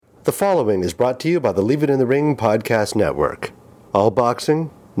The following is brought to you by the Leave It in the Ring podcast network. All boxing,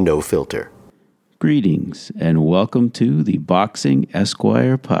 no filter. Greetings and welcome to the Boxing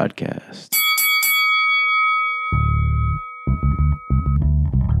Esquire podcast.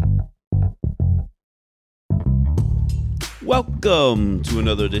 Welcome to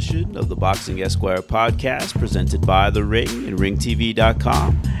another edition of the Boxing Esquire podcast, presented by The Ring and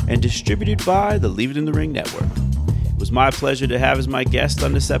ringtv.com and distributed by the Leave It in the Ring network. It was my pleasure to have as my guest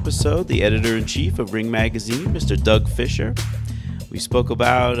on this episode the editor-in-chief of Ring Magazine, Mr. Doug Fischer. We spoke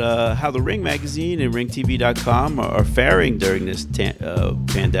about how the Ring Magazine and ringtv.com are faring during this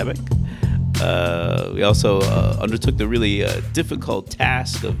pandemic. We also undertook the really difficult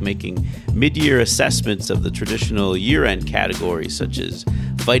task of making mid-year assessments of the traditional year-end categories, such as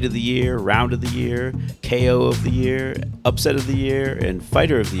Fight of the Year, Round of the Year, KO of the Year, Upset of the Year, and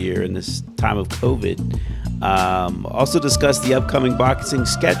Fighter of the Year in this time of COVID. Also discussed the upcoming boxing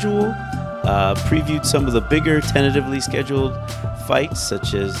schedule, previewed some of the bigger tentatively scheduled fights,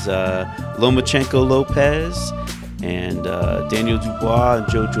 such as Lonachenko-Lopez and Daniel Dubois and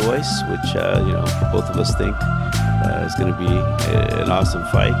Joe Joyce, which both of us think is going to be an awesome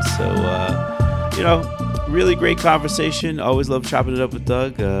fight. So, really great conversation. Always love chopping it up with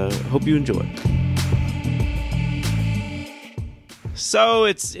Doug. Hope you enjoy. So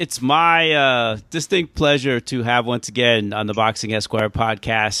it's my distinct pleasure to have once again on the Boxing Esquire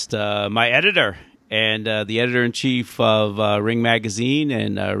podcast my editor and the editor-in-chief of Ring Magazine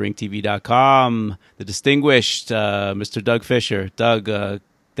and ringtv.com, the distinguished Mr. Doug Fischer. Doug,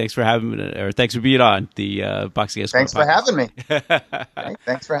 thanks for being on the Boxing Esquire podcast. Thanks for having me.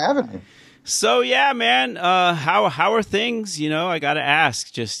 Thanks for having me. So yeah, man, how are things? I got to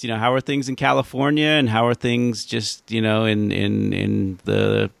ask, just how are things in California, and how are things just in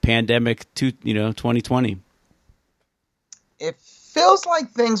the pandemic 2020? It feels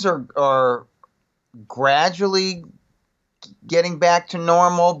like things are gradually getting back to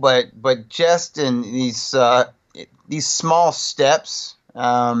normal, but just in these small steps.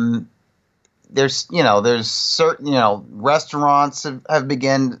 There's certain restaurants have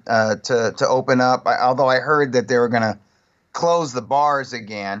begun to open up. Although I heard that they were going to close the bars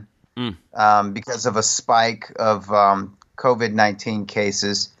again because of a spike of COVID-19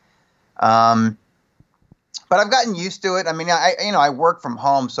 cases. But I've gotten used to it. I mean, I work from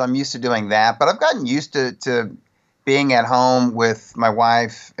home, so I'm used to doing that. But I've gotten used to being at home with my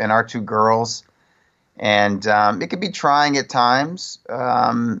wife and our two girls. And it can be trying at times.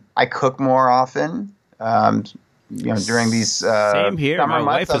 I cook more often, during these same here. summer My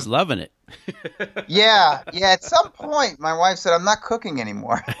months. wife is loving it. Yeah. At some point, my wife said, "I'm not cooking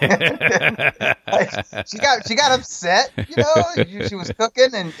anymore." She got upset. She was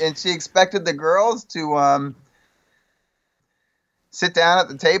cooking, and she expected the girls to sit down at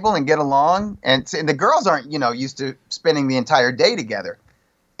the table and get along. And the girls aren't used to spending the entire day together.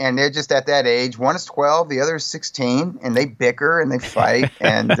 And they're just at that age. One is 12, the other is 16, and they bicker and they fight.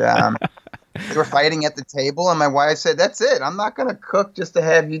 And they were fighting at the table. And my wife said, "That's it. I'm not going to cook just to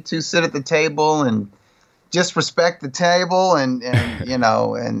have you two sit at the table and just respect the table and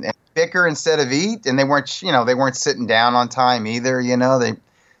bicker instead of eat." And they weren't sitting down on time either.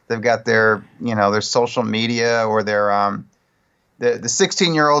 They've got their social media, or their the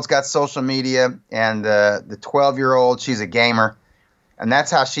 16-year-old's got social media, and the 12-year-old, she's a gamer. And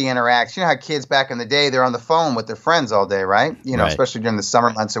that's how she interacts. You know how kids back in the day, they're on the phone with their friends all day, right? Right. Especially during the summer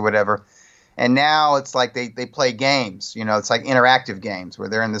months or whatever. And now it's like they play games. It's like interactive games where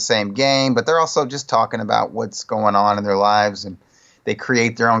they're in the same game, but they're also just talking about what's going on in their lives. And they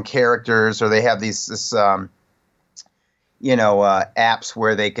create their own characters, or they have this apps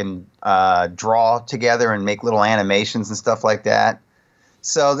where they can draw together and make little animations and stuff like that.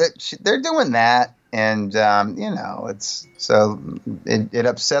 So they're doing that. And, it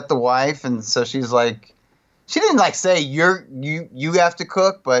upset the wife. And so she's like, she didn't say you have to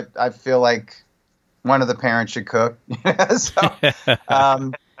cook, but I feel like one of the parents should cook. So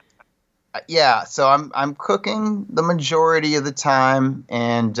I'm cooking the majority of the time,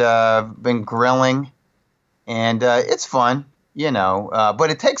 and been grilling, and it's fun, but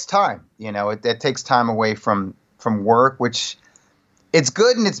it takes time, it takes time away from work, which it's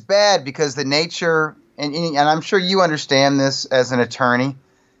good and it's bad, because the nature, and I'm sure you understand this as an attorney,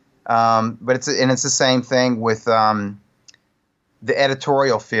 but it's the same thing with the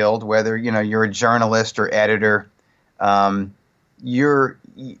editorial field, whether you're a journalist or editor. There's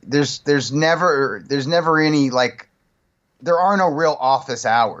never any there are no real office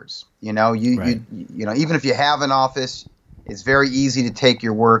hours. Right. Even if you have an office, it's very easy to take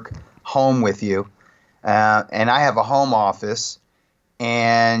your work home with you. And I have a home office.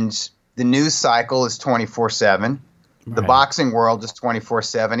 and the news cycle is 24/7. The boxing world is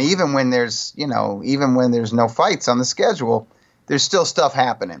 24/7. Even when there's no fights on the schedule, there's still stuff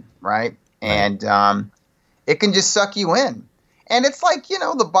happening, right? And it can just suck you in. And it's like,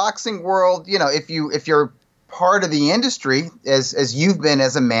 the boxing world, if you're part of the industry as you've been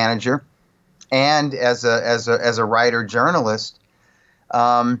as a manager and as a writer journalist,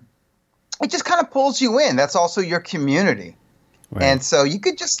 it just kind of pulls you in. That's also your community. Right. And so you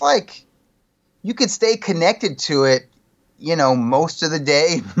could just you could stay connected to it, most of the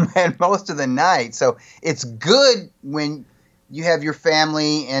day and most of the night. So it's good when you have your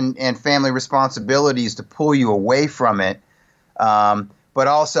family and family responsibilities to pull you away from it. But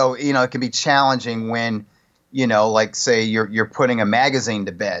also, it can be challenging when, like say you're putting a magazine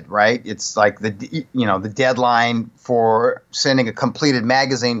to bed, right? It's like the deadline for sending a completed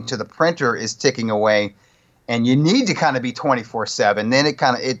magazine to the printer is ticking away, and you need to kind of be 24/7. Then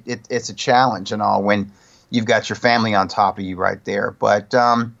it's a challenge and all when you've got your family on top of you right there. But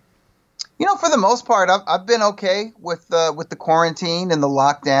for the most part, I've been okay with the quarantine and the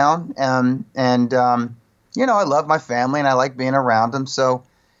lockdown, and I love my family and I like being around them, so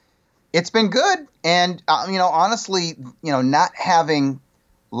it's been good. And honestly, not having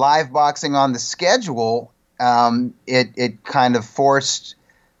live boxing on the schedule, it kind of forced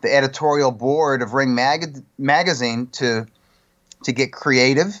the editorial board of Ring Magazine to get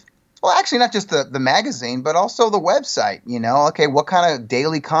creative. Well, actually, not just the magazine, but also the website. Okay, what kind of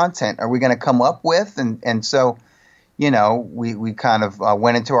daily content are we going to come up with? And so, we kind of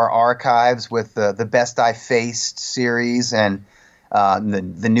went into our archives with the Best I Faced series and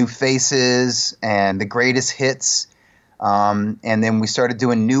the New Faces and the Greatest Hits. And then we started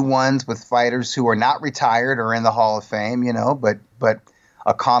doing new ones with fighters who are not retired or in the Hall of Fame, but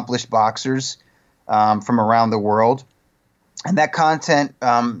accomplished boxers from around the world. And that content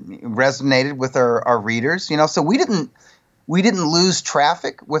resonated with our readers, so we didn't lose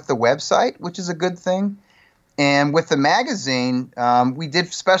traffic with the website, which is a good thing. And with the magazine, we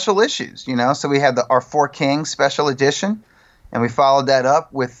did special issues, so we had our Four Kings special edition, and we followed that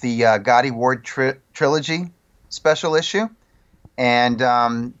up with the Gotti Ward trilogy special issue.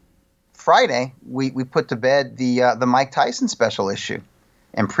 And Friday, we put to bed the Mike Tyson special issue.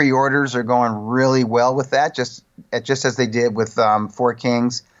 And pre-orders are going really well with that, just as they did with Four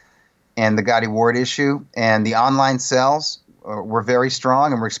Kings and the Gotti Ward issue. And the online sales were very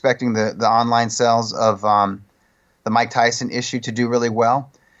strong, and we're expecting the online sales of the Mike Tyson issue to do really well.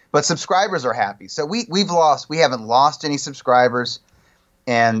 But subscribers are happy. So we haven't lost any subscribers,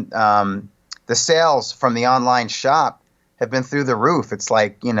 and the sales from the online shop have been through the roof. It's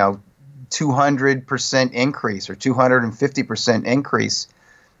like 200% increase or 250% increase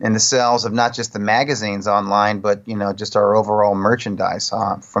in the sales of not just the magazines online, but just our overall merchandise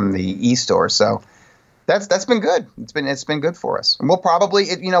from the e-store. So that's been good. It's been good for us. And we'll probably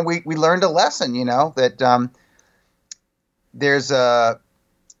we learned a lesson, that there's a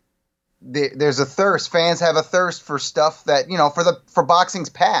thirst. Fans have a thirst for stuff that for boxing's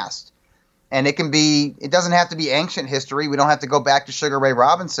past, and it doesn't have to be ancient history. We don't have to go back to Sugar Ray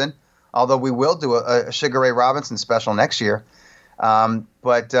Robinson, although we will do a Sugar Ray Robinson special next year.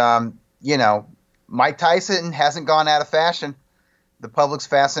 But Mike Tyson hasn't gone out of fashion. The public's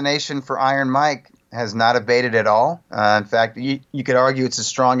fascination for Iron Mike has not abated at all. In fact, you could argue it's as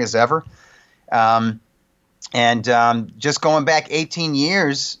strong as ever. And just going back 18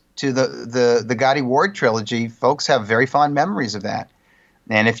 years to the Gotti Ward trilogy, folks have very fond memories of that.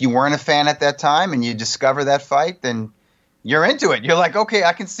 And if you weren't a fan at that time and you discover that fight, then you're into it. You're like, okay,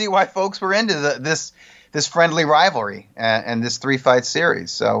 I can see why folks were into this friendly rivalry and this 3-fight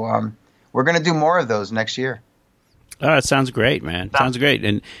series. So we're going to do more of those next year. Oh, it sounds great, man. Sounds great.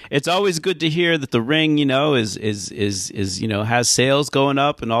 And it's always good to hear that the ring, is has sales going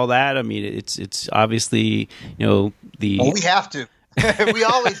up and all that. I mean, it's obviously, Well, we have to. We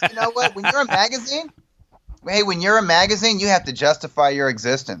always, when you're a magazine, you have to justify your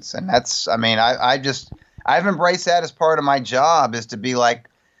existence. And that's, I've embraced that as part of my job, is to be like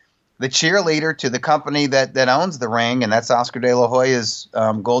the cheerleader to the company that owns the ring, and that's Oscar De La Hoya's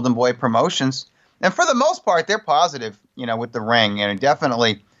Golden Boy Promotions. And for the most part, they're positive, with the ring. And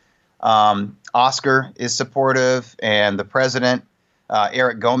definitely Oscar is supportive, and the president,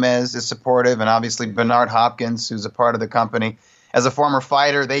 Eric Gomez, is supportive, and obviously Bernard Hopkins, who's a part of the company. As a former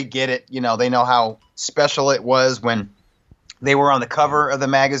fighter, they get it. They know how special it was when they were on the cover of the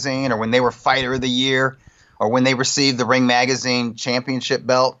magazine, or when they were Fighter of the Year, or when they received the Ring Magazine championship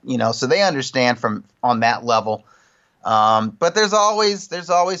belt. So they understand from on that level. But there's always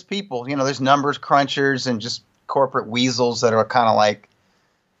people. There's numbers crunchers and just corporate weasels that are kind of like,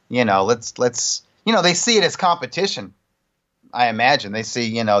 let's they see it as competition. I imagine they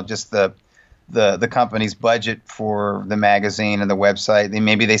see just the company's budget for the magazine and the website.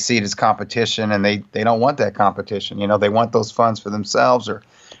 Maybe they see it as competition, and they don't want that competition. They want those funds for themselves or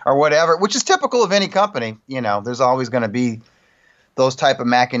whatever, which is typical of any company. There's always going to be those type of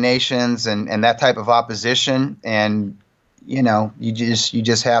machinations and that type of opposition, and you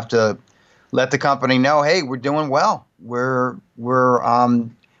just have to let the company know, hey, we're doing well. We're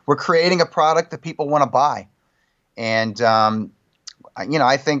creating a product that people want to buy, and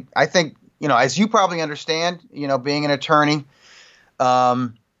I think as you probably understand, being an attorney,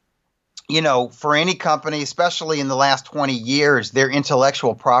 for any company, especially in the last 20 years, their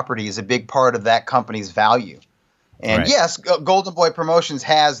intellectual property is a big part of that company's value. And right. Yes, Golden Boy Promotions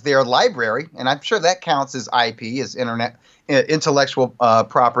has their library, and I'm sure that counts as IP, as intellectual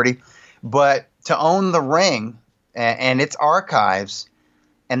property. But to own the ring and its archives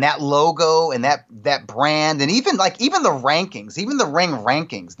and that logo and that brand, and even the rankings, even the ring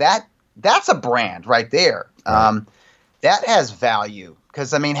rankings, that's a brand right there. Right. That has value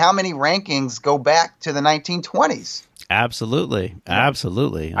because, how many rankings go back to the 1920s? Absolutely. I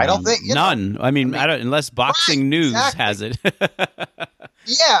don't think none. I mean, I don't, unless Boxing News has it.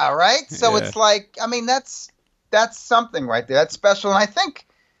 Yeah, right. So it's like, that's something right there. That's special. And I think,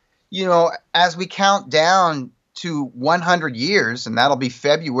 as we count down to 100 years, and that'll be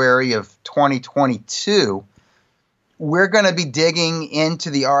February of 2022, we're going to be digging into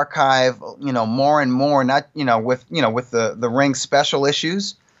the archive, more and more, not, with the ring special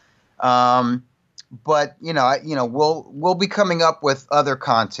issues. But we'll be coming up with other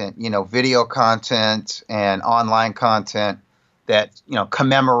content, video content and online content that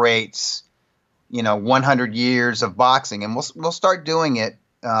commemorates 100 years of boxing, and we'll start doing it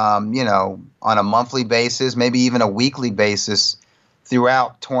on a monthly basis, maybe even a weekly basis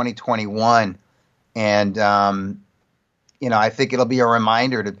throughout 2021, and I think it'll be a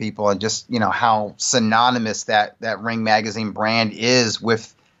reminder to people and just how synonymous that Ring Magazine brand is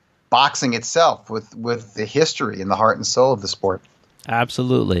with boxing itself, with the history and the heart and soul of the sport.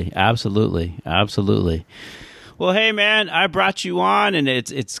 Absolutely. Well, hey man, I brought you on, and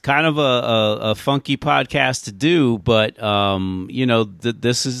it's kind of a funky podcast to do, but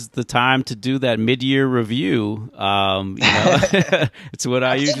this is the time to do that mid-year review. It's what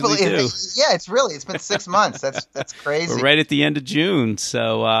I usually do. Yeah, it's been 6 months. That's crazy. We're right at the end of June,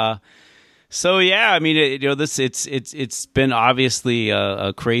 So yeah, it's been obviously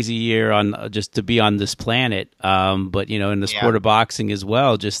a crazy year on just to be on this planet. But in the sport of boxing as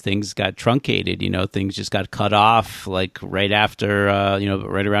well, just things got truncated. Things just got cut off like right after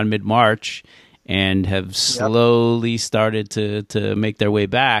right around mid-March, and have slowly started to make their way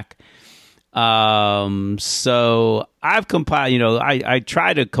back. So I've compiled. I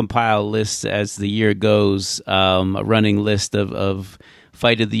try to compile lists as the year goes. A running list of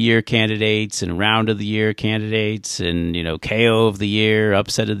Fight of the Year candidates and Round of the Year candidates, and KO of the Year,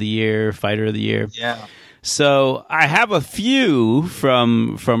 Upset of the Year, Fighter of the Year. Yeah. So I have a few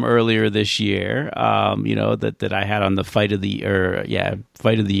from earlier this year, that I had on the Fight of the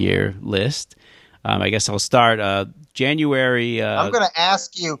Year list. I guess I'll start January. I'm going to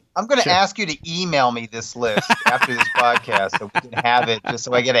ask you to email me this list after this podcast, so we can have it, just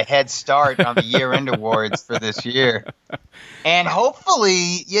so I get a head start on the year-end awards for this year. And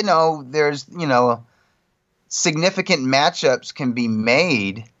hopefully, there's significant matchups can be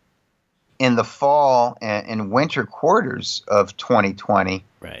made in the fall and winter quarters of 2020.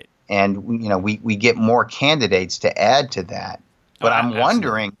 Right. And we get more candidates to add to that. But I'm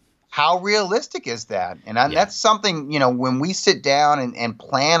wondering, how realistic is that? And that's something, when we sit down and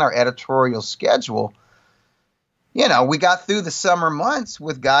plan our editorial schedule, we got through the summer months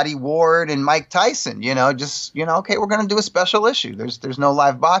with Gotti Ward and Mike Tyson, okay, we're going to do a special issue. There's no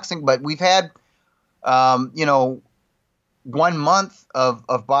live boxing, but we've had, 1 month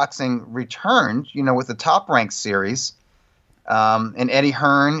of boxing returned, with the Top Rank series. And Eddie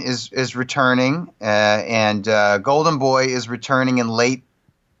Hearn is returning, and Golden Boy is returning in late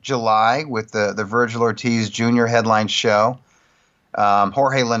July with the Virgil Ortiz Jr. headline show.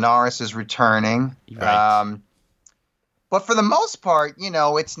 Jorge Linares is returning. Right. But for the most part,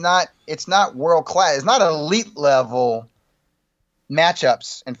 it's not world class. It's not elite level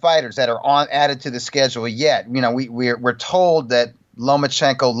matchups and fighters that are added to the schedule yet. We're told that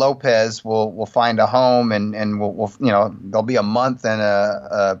Lonachenko-Lopez will find a home, and we'll there'll be a month and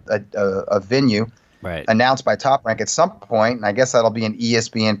a venue. Right. Announced by Top Rank at some point, and I guess that'll be an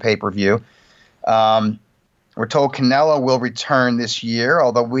ESPN pay-per-view. We're We're told Canelo will return this year,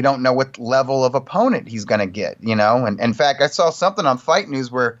 although we don't know what level of opponent he's going to get, And in fact, I saw something on Fight News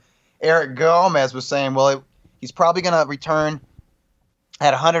where Eric Gomez was saying, well, he's probably going to return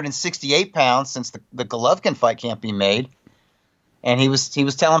at 168 pounds since the Golovkin fight can't be made. And he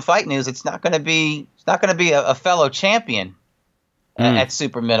was telling Fight News it's not going to be a fellow champion at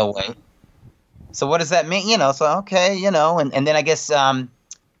super middleweight. So what does that mean? So okay, and then I guess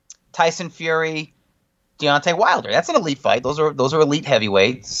Tyson Fury, Deontay Wilder. That's an elite fight. Those are elite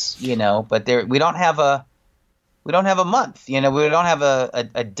heavyweights, But we don't have a month. We don't have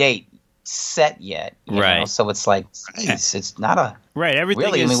a date set yet. Right. So it's like, geez, it's not a right. Everything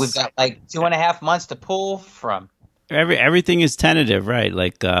really. Is, we've got like 2.5 months to pull from. Everything is tentative, right?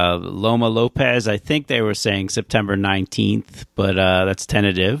 Like Loma Lopez, I think they were saying September 19th, but that's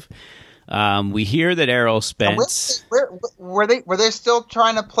tentative. We hear that Errol Spence. Were they still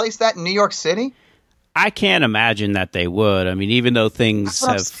trying to place that in New York City? I can't imagine that they would. I mean, even though things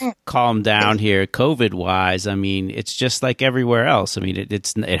have calmed down here COVID-wise, I mean, it's just like everywhere else. I mean,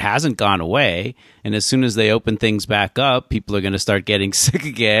 it hasn't gone away. And as soon as they open things back up, people are going to start getting sick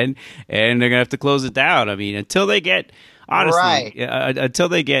again, and they're going to have to close it down. I mean, until they get, honestly, until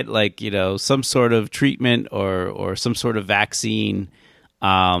they get like, some sort of treatment or some sort of vaccine,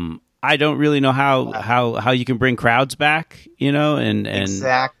 I don't really know how you can bring crowds back, and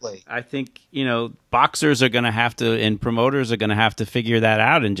exactly. I think, boxers are going to have to, and promoters are going to have to figure that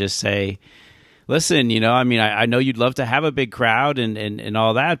out and just say, listen, I mean, I know you'd love to have a big crowd and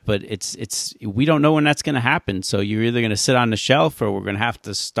all that, but we don't know when that's going to happen. So you're either going to sit on the shelf or we're going to have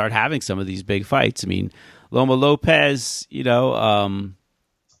to start having some of these big fights. I mean, Loma Lopez, and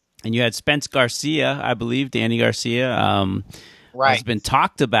you had Spence Garcia, I believe, Danny Garcia, right. has been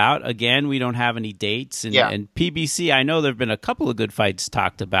talked about. Again, we don't have any dates. And PBC, I know there have been a couple of good fights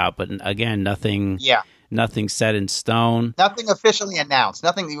talked about, but again, nothing set in stone. Nothing officially announced.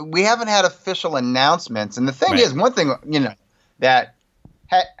 We haven't had official announcements. And the thing is, one thing, that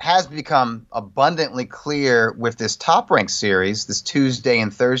has become abundantly clear with this Top Rank series, this Tuesday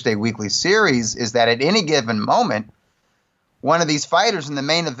and Thursday weekly series, is that at any given moment, one of these fighters in the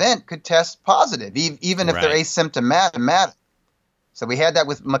main event could test positive, even if they're asymptomatic. So we had that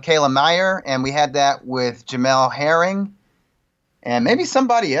with Michaela Meyer, and we had that with Jamel Herring, and maybe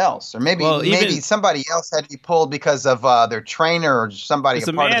somebody else, or maybe somebody else had to be pulled because of their trainer or somebody. It was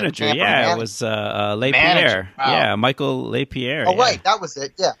a manager, it was LePierre. Wow. Yeah, Michael LePierre. Oh, right, that was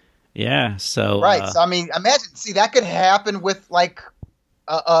it. Yeah. Yeah. So right. So I mean, imagine. See, that could happen with like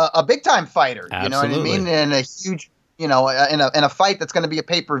a big time fighter. Absolutely. You know what I mean? In a huge, in a fight that's going to be a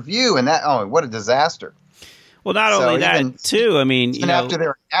pay-per-view, and that. Oh, what a disaster. Well, not only that, too. I mean, even after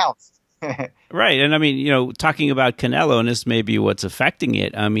they're announced. Right. And I mean, talking about Canelo, and this may be what's affecting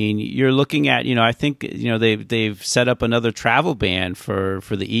it. I mean, you're looking at, I think, they've set up another travel ban for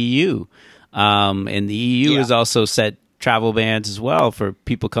the EU. And the EU has also set travel bans as well for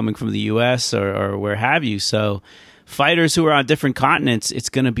people coming from the US or where have you. So fighters who are on different continents, it's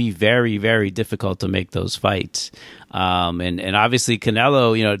going to be very, very difficult to make those fights. And obviously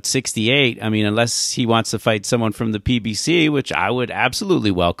Canelo, at 68, I mean, unless he wants to fight someone from the PBC, which I would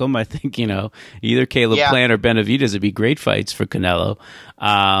absolutely welcome. I think, either Caleb Plant or Benavidez would be great fights for Canelo.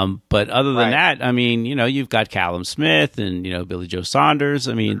 But other than that, I mean, you've got Callum Smith and, Billy Joe Saunders.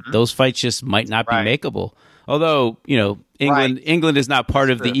 I mean, those fights just might not be makeable. Although, England is not part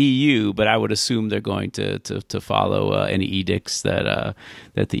of the EU, but I would assume they're going to follow any edicts that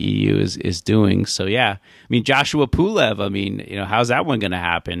the EU is doing. So, yeah. I mean, Joshua Pulev, I mean, how's that one going to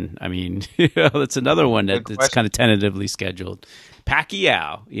happen? I mean, that's another one that's kind of tentatively scheduled.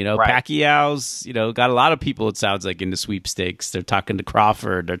 Pacquiao, Pacquiao's, got a lot of people, it sounds like, in the sweepstakes. They're talking to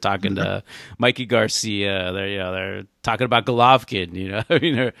Crawford. They're talking to Mikey Garcia. They're talking about Golovkin, I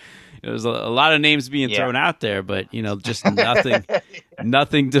mean, there's a lot of names being thrown out there, but just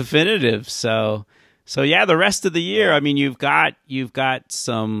nothing definitive. So yeah, the rest of the year, I mean, you've got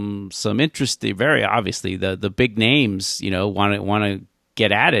some interesting, very obviously the big names, want to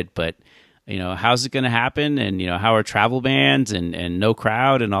get at it, but how's it going to happen? And how are travel bans and no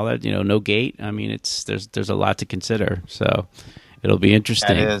crowd and all that? No gate. I mean, there's a lot to consider. So it'll be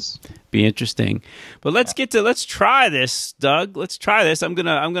interesting. That is. Be interesting. But let's try this, Doug. Let's try this. I'm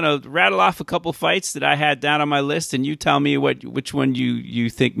gonna rattle off a couple fights that I had down on my list, and you tell me which one you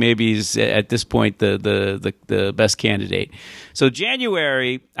think maybe is at this point the best candidate. So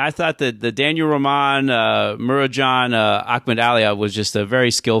January, I thought that the Daniel Roman Murodjan Akhmadaliev was just a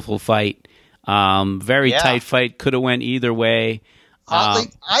very skillful fight. Very tight fight. Could have went either way. Hotly,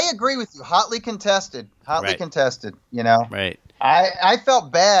 I agree with you. Hotly contested. Right. Right. I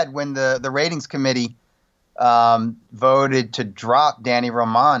felt bad when the ratings committee voted to drop Danny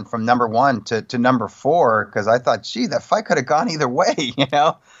Roman from number 1 to number 4 because I thought, gee, that fight could have gone either way, you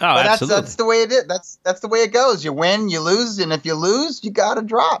know. But that's the way it is. That's the way it goes. You win, you lose, and if you lose, you got to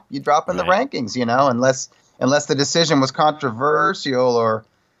drop. You drop in the rankings, you know, unless the decision was controversial or,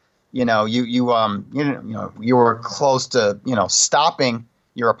 you know, you were close to, you know, stopping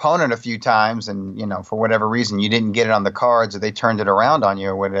your opponent a few times, and you know, for whatever reason, you didn't get it on the cards, or they turned it around on you,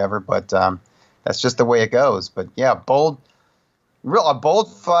 or whatever. But that's just the way it goes. But yeah, a bold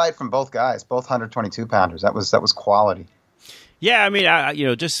fight from both guys, both 122 pounders. That was quality. Yeah, I mean,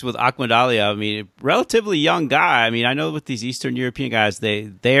 just with Akhmadaliev, I mean, relatively young guy. I mean, I know with these Eastern European guys,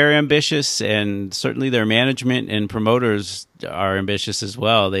 they are ambitious, and certainly their management and promoters are ambitious as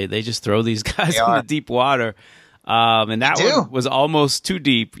well. They just throw these guys in the deep water. And that one was almost too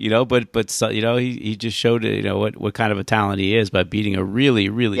deep, you know, but you know, he just showed, you know, what kind of a talent he is by beating a really,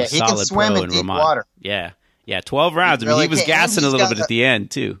 really solid pro in deep Roman. Water. Yeah, 12 rounds. I mean, he was gassing a little bit at the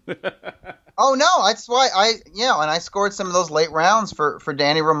end too. Oh no, that's why and I scored some of those late rounds for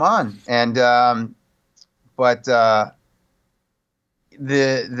Danny Roman, and the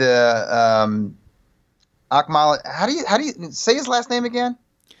Akhmal, how do you say his last name again?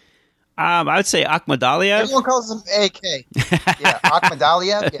 I would say Akhmadaliev. Everyone calls him AK. Yeah,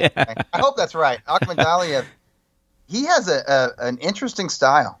 Akhmadaliev. Yeah, okay. I hope that's right. Akhmadaliev. He has an interesting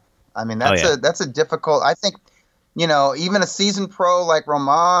style. I mean, that's a difficult. I think, you know, even a seasoned pro like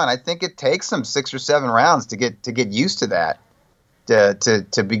Roman, I think it takes him 6 or 7 rounds to get used to that,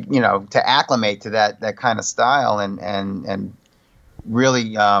 to be, you know, to acclimate to that kind of style and really,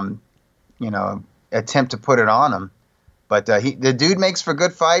 you know, attempt to put it on him. But the dude makes for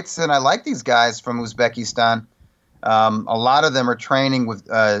good fights, and I like these guys from Uzbekistan. A lot of them are training with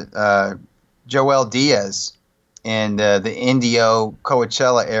Joel Diaz in the Indio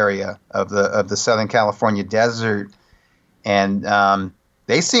Coachella area of the Southern California desert, and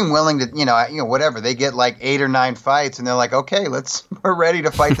they seem willing to, you know, whatever. They get like 8 or 9 fights, and they're like, okay, we're ready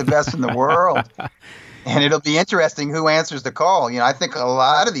to fight the best in the world. And it'll be interesting who answers the call. You know, I think a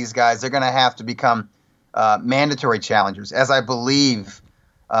lot of these guys are going to have to become mandatory challengers, as I believe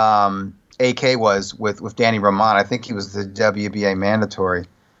AK was with Danny Roman. I think he was the WBA mandatory,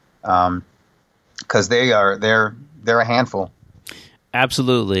 because they're a handful.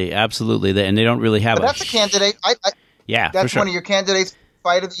 Absolutely, and they don't really have. But that's a candidate. Yeah, that's for sure. One of your candidates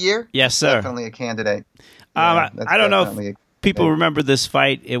fight of the year. Yes, sir. Definitely a candidate. I don't know if people remember this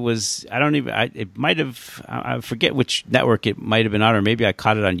fight. It was, it might have, I forget which network it might have been on, or maybe I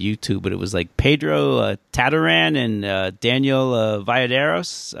caught it on YouTube, but it was like Pedro Tataran and Daniel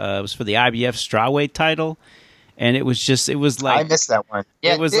Valladares. It was for the IBF strawweight title. And it was like... I missed that one.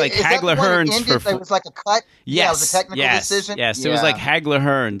 Yeah, it was like Hagler Hearns for... It was like a cut? Yes. Yeah, it was a technical decision? Yes, it was like Hagler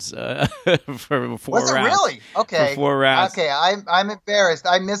Hearns for 4 rounds. Was it really? Okay. For 4 rounds. Okay, I'm embarrassed.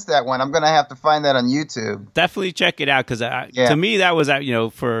 I missed that one. I'm going to have to find that on YouTube. Definitely check it out, because to me, that was,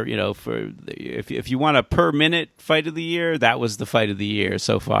 for if you want a per-minute fight of the year, that was the fight of the year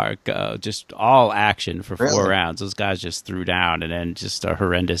so far. Just all action for 4 rounds. Those guys just threw down, and then just a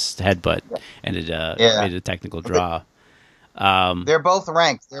horrendous headbutt, and it made a technical draw. They're both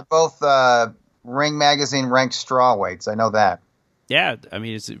ranked. They're both Ring Magazine ranked strawweights. I know that. Yeah, I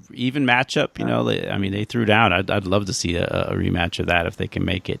mean, it's an even matchup. They threw down. I'd love to see a rematch of that if they can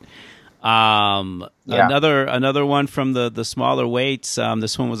make it. Another one from the smaller weights.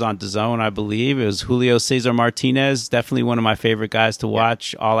 This one was on DAZN, I believe. It was Julio Cesar Martinez. Definitely one of my favorite guys to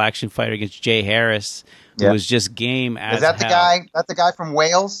watch. All action fighter against Jay Harris. Who was just game as Is that hell. the guy? That's the guy from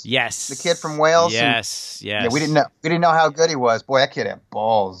Wales? Yes, the kid from Wales. Yes. Yeah, we didn't know how good he was. Boy, that kid had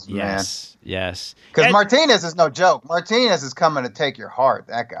balls, man. Yes. Because Martinez is no joke. Martinez is coming to take your heart.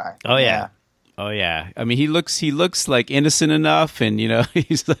 That guy. Oh yeah. I mean, he looks like innocent enough, and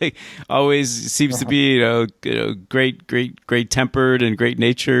he's like always seems to be great tempered and great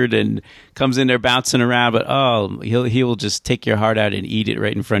natured, and comes in there bouncing around. But he will just take your heart out and eat it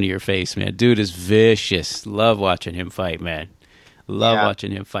right in front of your face, man. Dude is vicious. Love watching him fight, man.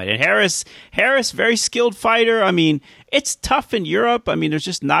 Watching him fight. And Harris, very skilled fighter. I mean, it's tough in Europe. I mean, there's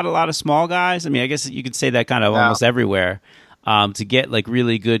just not a lot of small guys. I mean, I guess you could say that kind of almost everywhere. To get like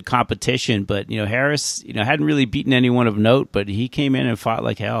really good competition, but Harris, hadn't really beaten anyone of note, but he came in and fought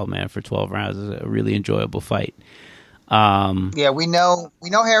like hell, man, for 12 rounds. It was a really enjoyable fight. We know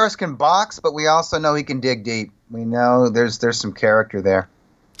Harris can box, but we also know he can dig deep. We know there's some character there,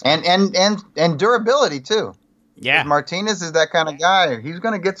 and durability too. Yeah, Martinez is that kind of guy. He's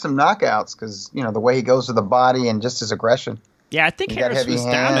going to get some knockouts because the way he goes to the body and just his aggression. Yeah, I think He got Harris heavy was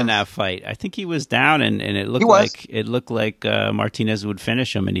down in hands. that fight. I think he was down, and it He looked was. like Martinez would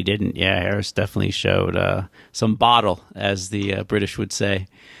finish him, and he didn't. Yeah, Harris definitely showed some bottle, as the British would say.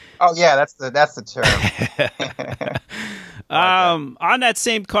 Oh yeah, that's the term. On that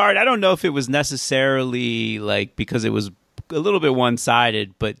same card, I don't know if it was necessarily like because it was a little bit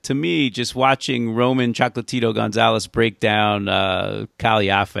one-sided, but to me, just watching Roman Chocolatito Gonzalez break down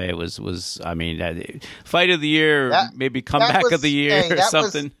Caliafe was I mean, fight of the year, maybe comeback of the year or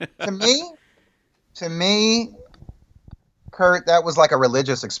something. To me, Kurt, that was like a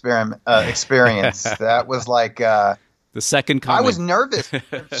religious experience. That was like the second coming. I was nervous for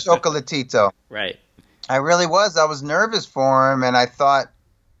Chocolatito. Right. I really was. I was nervous for him, and I thought,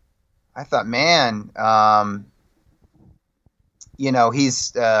 man,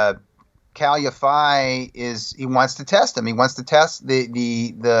 he's Caliafe he wants to test him. He wants to test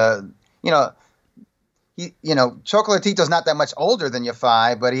Chocolatito's not that much older than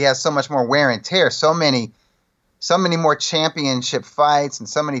Yafai, but he has so much more wear and tear, so many more championship fights and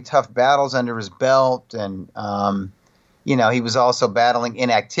so many tough battles under his belt. And, he was also battling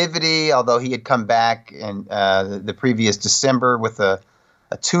inactivity, although he had come back in the previous December with a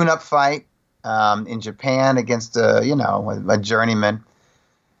tune-up fight in Japan against a journeyman.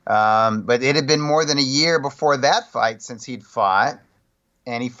 But it had been more than a year before that fight since he'd fought,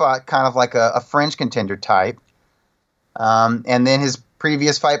 and he fought kind of like a fringe contender type. And then his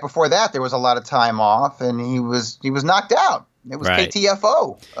previous fight before that, there was a lot of time off, and he was knocked out. It was right.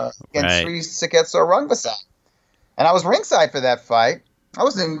 KTFO against Sri Seketsu Rungvisai. And I was ringside for that fight. I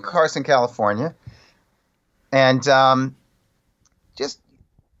was in Carson, California. And just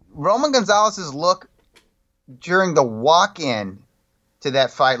Roman Gonzalez's look during the walk-in to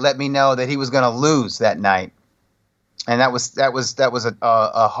that fight let me know that he was going to lose that night. And that was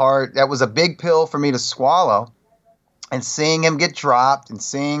a big pill for me to swallow. And seeing him get dropped and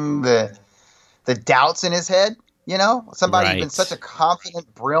seeing the doubts in his head, somebody who's been such a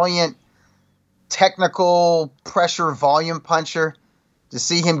confident, brilliant, technical pressure volume puncher, to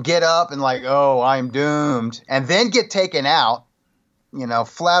see him get up and like, oh, I'm doomed, and then get taken out,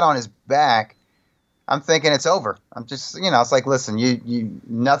 flat on his back. I'm thinking it's over. I'm just, it's like, listen, you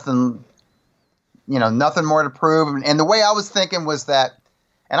nothing more to prove. And the way I was thinking was that,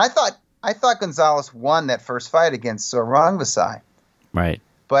 and I thought Gonzalez won that first fight against Rungvisai. Right.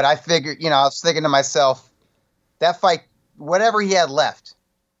 But I figured, I was thinking to myself, that fight, whatever he had left,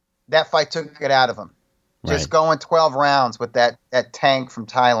 that fight took it out of him. Just going 12 rounds with that tank from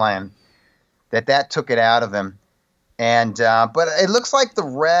Thailand, that took it out of him. And but it looks like the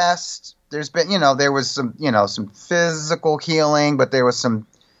rest, there's been, there was some physical healing, but there was some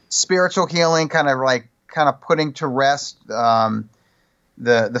spiritual healing, kind of putting to rest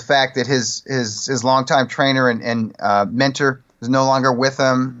the fact that his longtime trainer and mentor is no longer with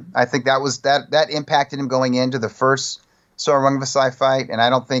him. I think that impacted him going into the first Rungvisai fight, and I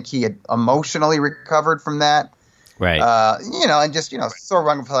don't think he had emotionally recovered from that. Right. And just,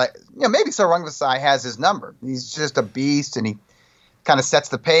 Rungvisai, maybe Rungvisai has his number. He's just a beast, and he kind of sets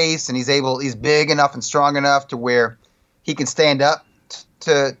the pace, and he's big enough and strong enough to where he can stand up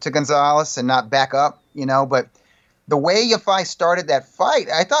to Gonzalez and not back up, but the way Yafai started that fight,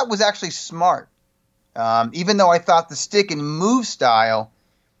 I thought was actually smart. Even though I thought the stick and move style,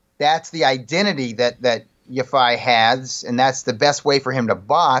 that's the identity that Yafai has, and that's the best way for him to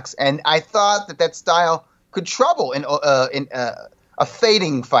box. And I thought that style could trouble in a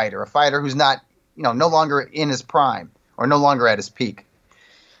fading fighter, a fighter who's not, no longer in his prime or no longer at his peak.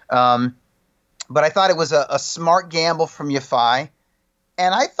 But I thought it was a smart gamble from Yafai,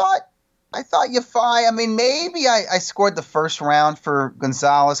 and I thought Yafai, I mean, maybe I scored the first round for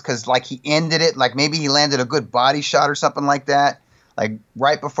Gonzalez because, like, he ended it, like maybe he landed a good body shot or something like that, like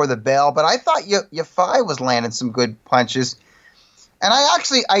right before the bell. But I thought Yafai was landing some good punches. And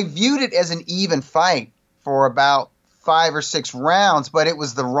I viewed it as an even fight for about 5 or 6 rounds, but it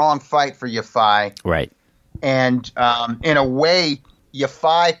was the wrong fight for Yafai. Right. And in a way,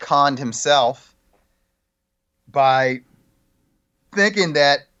 Yafai conned himself by thinking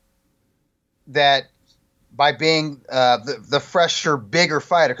that by being the fresher, bigger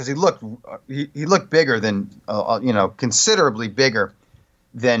fighter, because he looked bigger than considerably bigger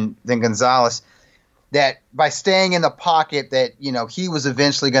than Gonzalez, that by staying in the pocket that he was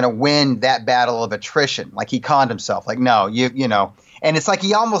eventually going to win that battle of attrition. Like, he conned himself. Like, no, and it's like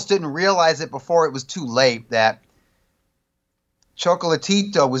he almost didn't realize it before it was too late that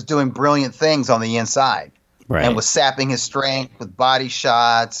Chocolatito was doing brilliant things on the inside. Right. And was sapping his strength with body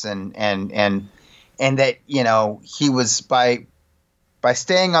shots, and that he was by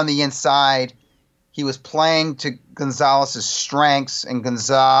staying on the inside he was playing to Gonzalez's strengths, and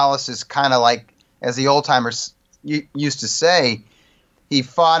Gonzalez is kind of like, as the old timers used to say, he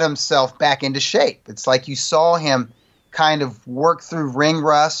fought himself back into shape. It's like you saw him kind of work through ring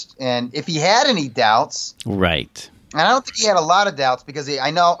rust, and if he had any doubts, right. And I don't think he had a lot of doubts because I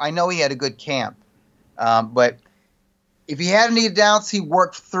know he had a good camp, but if he had any doubts, he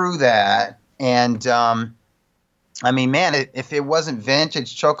worked through that. And I mean, man, if it wasn't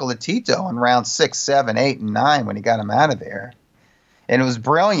vintage Chocolatito in round 6, 7, 8, and 9 when he got him out of there, and it was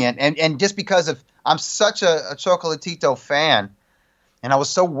brilliant. And just because of I'm such a Chocolatito fan, and I was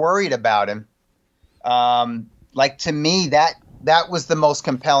so worried about him, like to me that was the most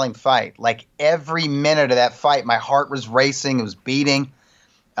compelling fight. Like every minute of that fight, my heart was racing, it was beating,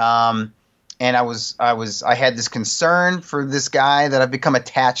 and I had this concern for this guy that I've become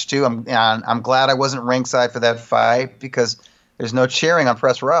attached to. I'm glad I wasn't ringside for that fight because there's no cheering on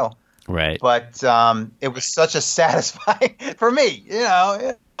press row. Right. But it was such a satisfying for me,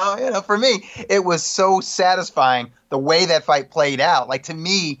 for me, it was so satisfying the way that fight played out. Like to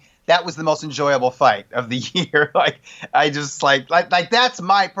me, that was the most enjoyable fight of the year. Like I just like that's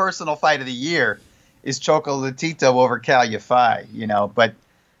my personal fight of the year is Chocolatito over Cal Yafai, but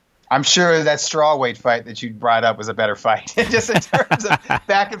I'm sure that strawweight fight that you brought up was a better fight. Just in terms of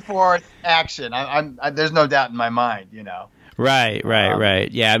back and forth action. There's no doubt in my mind,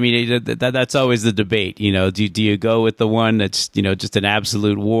 Right. Yeah, I mean that's always the debate. Do you go with the one that's just an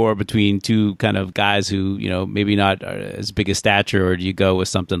absolute war between two kind of guys who maybe not as big a stature, or do you go with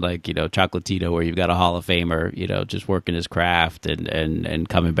something like Chocolatito where you've got a Hall of Famer just working his craft and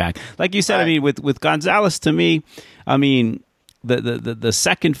coming back, like you said. Right. I mean with Gonzalez, to me, I mean the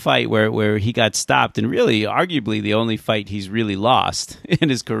second fight where he got stopped, and really arguably the only fight he's really lost in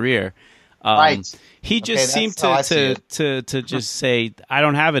his career. Right. He just seemed to just say, I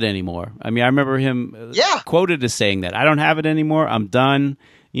don't have it anymore. I mean, I remember him quoted as saying that, I don't have it anymore. I'm done.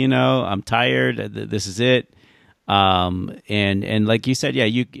 I'm tired. This is it. And like you said,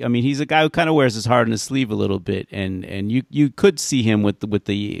 I mean, he's a guy who kind of wears his heart on his sleeve a little bit. And you could see him with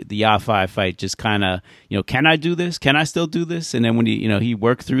the Yafai fight, just kind of, can I do this? Can I still do this? And then when he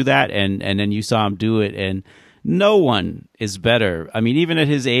worked through that, and then you saw him do it, and no one is better. I mean, even at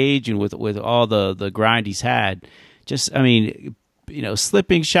his age and with all the grind he's had, just, I mean,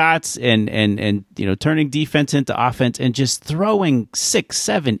 slipping shots and turning defense into offense and just throwing 6,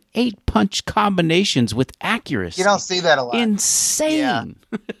 7, 8 punch combinations with accuracy. You don't see that a lot. Insane.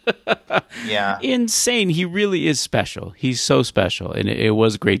 Yeah. Insane. He really is special. He's so special. And it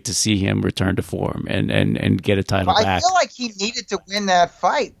was great to see him return to form and get a title back. I feel like he needed to win that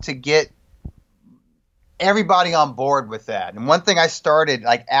fight to get everybody on board with that. And one thing I started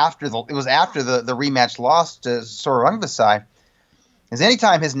like after the rematch loss to Sorungvasai is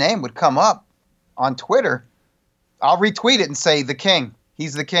anytime his name would come up on Twitter, I'll retweet it and say the king.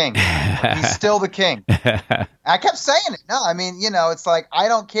 He's the king. He's still the king. I kept saying it. No, I mean, it's like I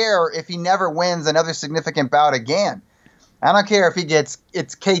don't care if he never wins another significant bout again. I don't care if he gets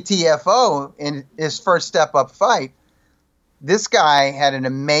it's KTFO in his first step up fight. This guy had an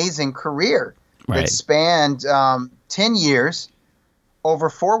amazing career. That spanned 10 years over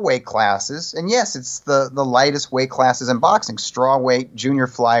 4 weight classes. And yes, it's the lightest weight classes in boxing: strawweight, junior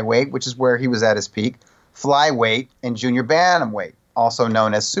flyweight, which is where he was at his peak, flyweight, and junior bantamweight, also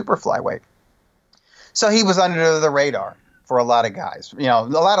known as super flyweight. So he was under the radar for a lot of guys. A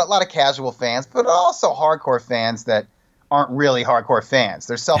lot of casual fans, but also hardcore fans that aren't really hardcore fans.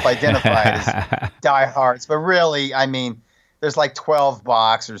 They're self-identified as diehards, but really, I mean, there's like 12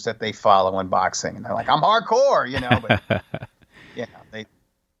 boxers that they follow in boxing, and they're like, I'm hardcore, but they,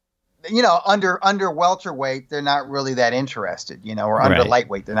 under welterweight, they're not really that interested, or under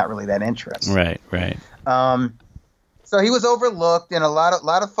lightweight, they're not really that interested. Right. So he was overlooked, and a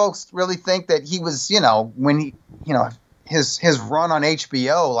lot of folks really think that he was, when he, his run on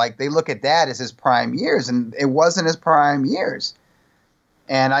HBO, like they look at that as his prime years, and it wasn't his prime years.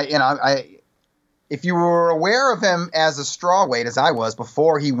 And if you were aware of him as a strawweight, as I was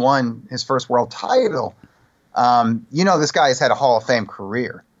before he won his first world title, this guy has had a Hall of Fame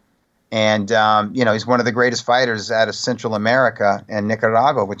career. And, he's one of the greatest fighters out of Central America and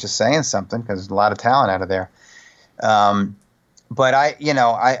Nicaragua, which is saying something because there's a lot of talent out of there. But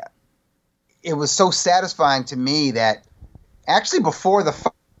it was so satisfying to me that actually before the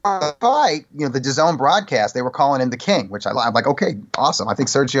fight, the DAZN broadcast, they were calling him the king, which I'm like, okay, awesome. I think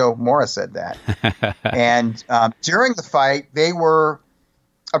Sergio Mora said that. And during the fight, they were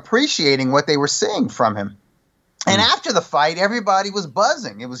appreciating what they were seeing from him. And after the fight, everybody was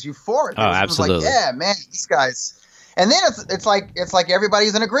buzzing. It was euphoric. Oh, absolutely. It was like, yeah, man, these guys. And then it's like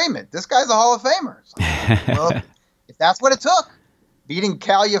everybody's in agreement. This guy's a Hall of Famer. Like, well, if that's what it took, beating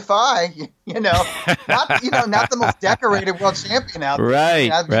Cal Yafai, not the most decorated world champion out there.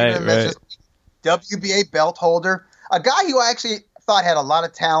 Right, I beat him as just WBA belt holder, a guy who I actually thought had a lot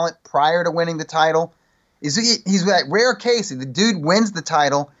of talent prior to winning the title. He's that rare case. The dude wins the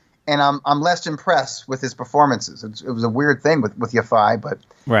title, and I'm less impressed with his performances. It was a weird thing with Yafai, but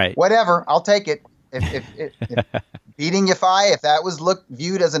whatever. I'll take it. If beating Yafai, if that was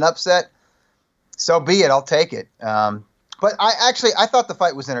viewed as an upset, so be it. I'll take it. But I thought the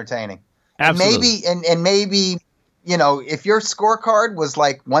fight was entertaining. Absolutely. And maybe if your scorecard was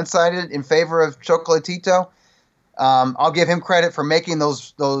like one-sided in favor of Chocolatito, I'll give him credit for making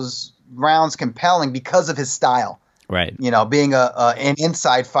those rounds compelling because of his style. Right. Being an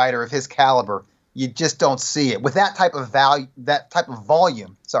inside fighter of his caliber, you just don't see it with that type of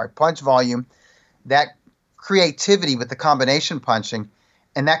volume. Punch volume, that creativity with the combination punching,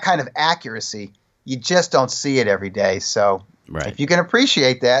 and that kind of accuracy. You just don't see it every day. So if you can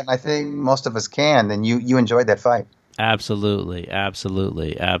appreciate that, and I think most of us can, then you enjoyed that fight. Absolutely. I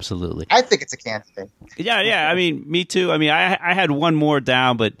think it's a candidate. Yeah. I mean, me too. I mean, I had one more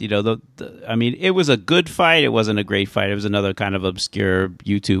down, but it was a good fight. It wasn't a great fight. It was another kind of obscure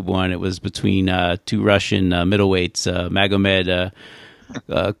YouTube one. It was between two Russian middleweights, Magomed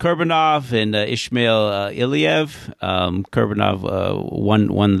Kurbanov and Ismail Iliev.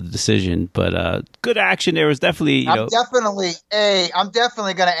 Kurbanov won the decision, but good action. There was definitely, I'm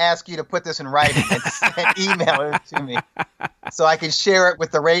definitely going to ask you to put this in writing and email it to me so I can share it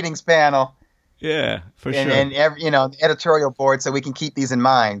with the ratings panel. Yeah, for sure. And the editorial board, so we can keep these in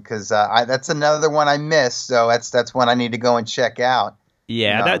mind, because that's another one I missed. So that's one I need to go and check out.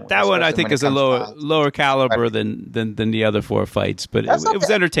 Yeah, that one I think is a lower caliber than the other four fights, but it was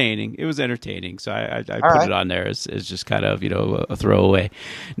entertaining. It was entertaining, so I put it on there as just kind of a throwaway.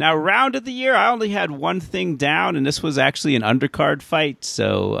 Now, round of the year, I only had one thing down, and this was actually an undercard fight,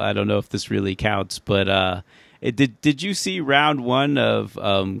 so I don't know if this really counts. But did you see round one of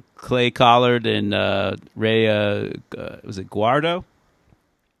Clay Collard and Ray? Was it Guajardo?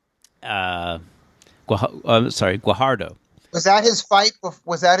 Guajardo. Was that his fight?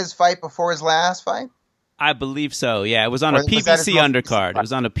 Was that his fight before his last fight? I believe so. Yeah, it was on a PBC undercard. It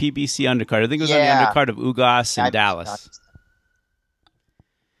was on a PBC undercard. I think it was on the undercard of Ugas and Dallas.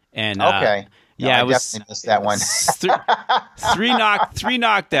 And okay. I definitely missed that one. three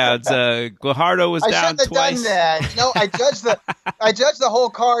knockdowns. Guajardo was down twice. I shouldn't have done that. I judged the whole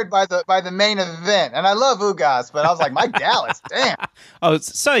card by the main event, and I love Ugas, but I was like, Mike Dallas, damn. Oh,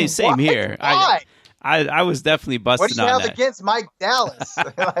 so same here. Why? I was definitely busting on that. What do you have against Mike Dallas?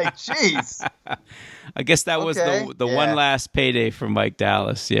 Like, jeez. I guess that was the one last payday for Mike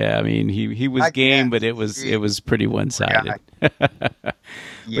Dallas. Yeah, I mean he was game, but it was pretty one-sided. But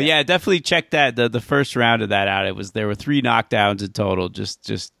yeah, definitely check that the first round of that out. There were 3 knockdowns in total,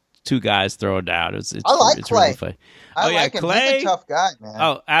 just 2 guys thrown down. It's Clay. Really fun. I like him. Clay? He's a tough guy, man.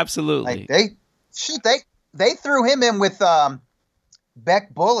 Oh, absolutely. Like they threw him in with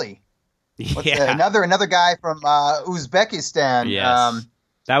Beck Bully. Another guy from Uzbekistan. Yes.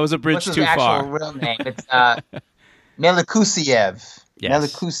 That was a bridge too far. What's his actual real name? It's Melikusiev. Yes.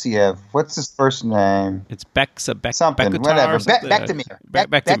 Melikusiev. What's his first name? It's something. Whatever. Bektemir.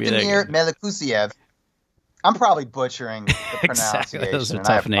 Bektemir Melikusiev. I'm probably butchering the pronunciation. Exactly. Those are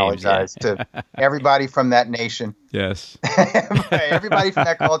tough names. I apologize to everybody from that nation. Yes. Everybody from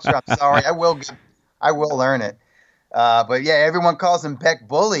that culture. I'm sorry. I will learn it. But yeah, everyone calls him Beck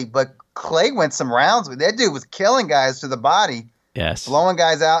Bully, but Clay went some rounds with that dude was killing guys to the body. Yes. Blowing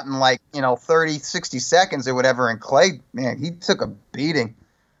guys out in 30, 60 seconds or whatever. And Clay, man, he took a beating.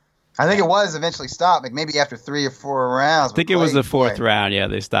 I think it was eventually stopped, maybe after 3 or 4 rounds. I think it was the 4th round. Yeah,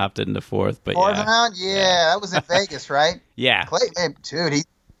 they stopped it in the 4th. But fourth round? Yeah, that was in Vegas, right? Yeah. Clay, man, dude,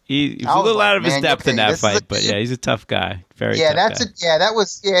 he was a little out of his depth in that fight, but yeah, he's a tough guy. Very tough guy.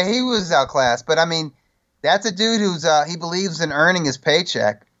 He was outclassed. But I mean, that's a dude who's he believes in earning his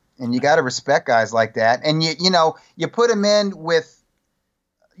paycheck, and you got to respect guys like that. And you put him in with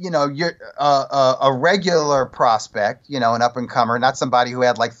you're a regular prospect, an up and comer, not somebody who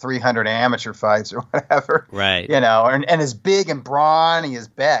had 300 amateur fights or whatever, right? And is big and brawny as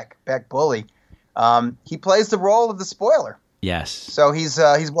Beck Bully. He plays the role of the spoiler. Yes. So he's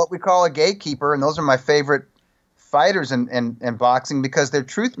what we call a gatekeeper, and those are my favorite fighters in boxing because they're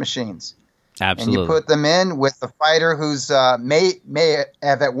truth machines. Absolutely. And you put them in with a fighter who's may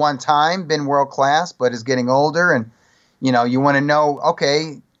have at one time been world class, but is getting older, and you want to know,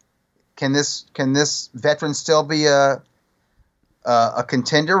 okay, can this veteran still be a a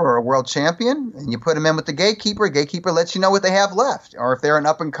contender or a world champion, and you put them in with the gatekeeper. Gatekeeper lets you know what they have left, or if they're an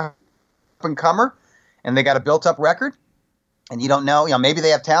up and comer, and they got a built up record, and you don't know, maybe they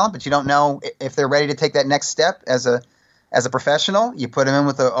have talent, but you don't know if they're ready to take that next step as a professional. You put them in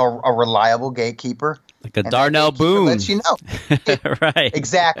with a reliable gatekeeper. Like a Darnell Boone. Lets you know. Right.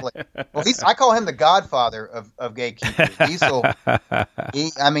 Exactly. Well, I call him the godfather of gatekeepers. Diesel,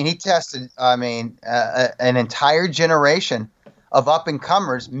 he tested, an entire generation of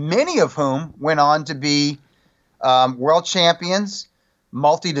up-and-comers, many of whom went on to be world champions,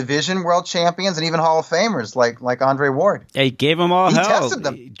 multi-division world champions, and even Hall of Famers like Andre Ward. Yeah, he gave them all hell. He tested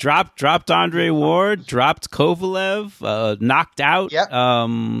them. He dropped Andre Ward, dropped Kovalev, knocked out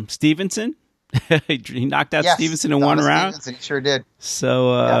Stevenson. He knocked out Stevenson in one round. Stevenson, he sure did.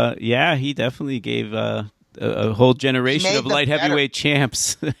 So, he definitely gave a whole generation of light heavyweight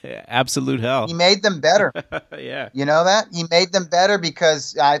champs absolute hell. He made them better. Yeah. You know that? He made them better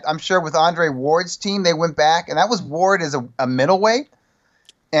because I'm sure with Andre Ward's team, they went back, and that was Ward as a middleweight.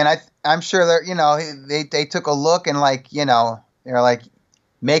 And I'm sure that, they took a look and they're like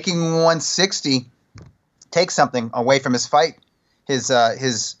making 160 take something away from his fight, his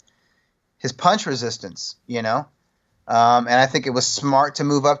punch resistance, and I think it was smart to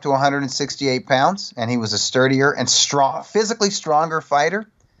move up to 168 pounds, and he was a sturdier and physically stronger fighter,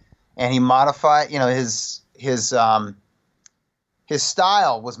 and he modified, his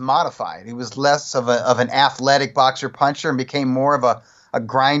style was modified. He was less of an athletic boxer puncher and became more of a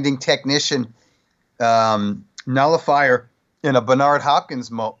grinding technician, nullifier in a Bernard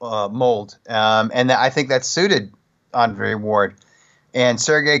Hopkins mold, and I think that suited Andre Ward. And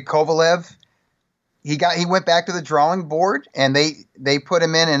Sergey Kovalev, he went back to the drawing board, and they put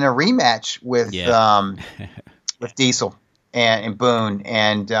him in a rematch with Diesel and Boone,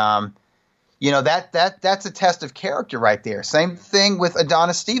 and that's a test of character right there. Same thing with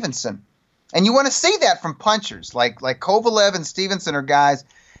Adonis Stevenson, and you want to see that from punchers like Kovalev and Stevenson are guys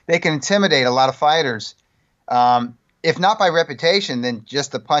they can intimidate a lot of fighters, if not by reputation, then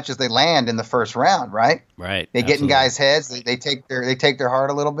just the punches they land in the first round. Right. They get in guys' heads. They take their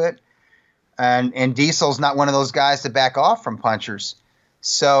heart a little bit. And Diesel's not one of those guys to back off from punchers.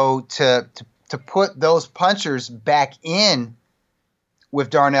 So to put those punchers back in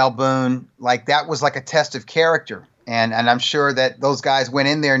with Darnell Boone, that was like a test of character. And I'm sure that those guys went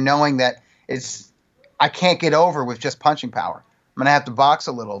in there knowing that I can't get over with just punching power. I'm going to have to box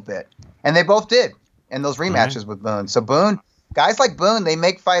a little bit. And they both did in those rematches with Boone. So guys like Boone, they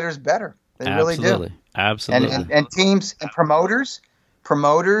make fighters better. They really do. Absolutely. And teams and promoters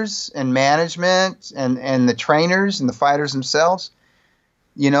and management and the trainers and the fighters themselves,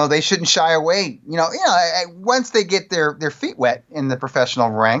 they shouldn't shy away. Once they get their feet wet in the professional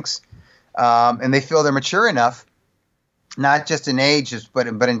ranks, and they feel they're mature enough, not just in age, but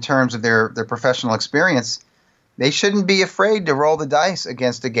in terms of their professional experience, they shouldn't be afraid to roll the dice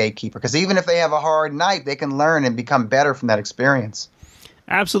against a gatekeeper, because even if they have a hard night, they can learn and become better from that experience.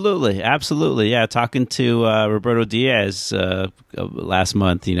 Absolutely. Yeah, talking to Roberto Diaz last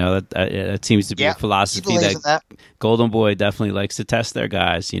month, that seems to be a philosophy that Golden Boy definitely likes to test their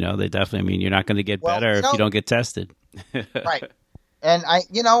guys. They definitely. You're not going to get better if you don't get tested. Right. And I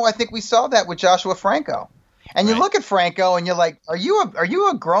think we saw that with Joshua Franco. And you look at Franco and you're like, are you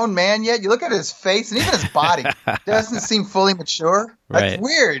a grown man yet? You look at his face and even his body doesn't seem fully mature. That's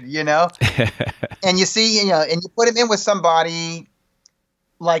weird, And you see, and you put him in with somebody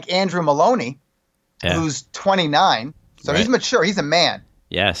like Andrew Maloney, who's 29, so he's mature. He's a man.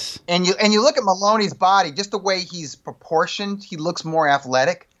 Yes. And you look at Maloney's body, just the way he's proportioned. He looks more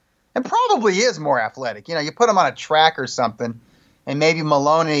athletic, and probably is more athletic. You put him on a track or something, and maybe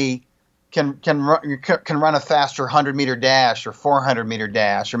Maloney can run a faster 100-meter dash or 400-meter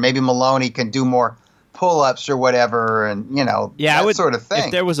dash, or maybe Maloney can do more pull-ups or whatever, and that sort of thing.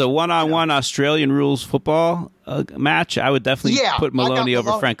 If there was a one-on-one Australian rules football match, I would definitely put Maloney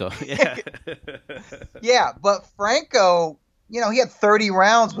over Franco. Yeah, but Franco, he had 30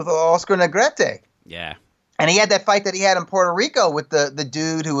 rounds with Oscar Negrete. Yeah, and he had that fight that he had in Puerto Rico with the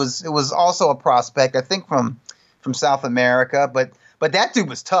dude who was also a prospect, I think from South America, but that dude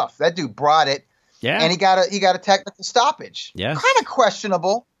was tough. That dude brought it. Yeah, and he got a technical stoppage. Yeah, kind of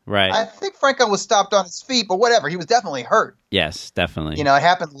questionable. Right. I think Franco was stopped on his feet, but whatever. He was definitely hurt. Yes, definitely. It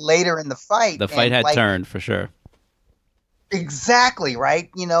happened later in the fight. The fight had turned for sure. Exactly, right?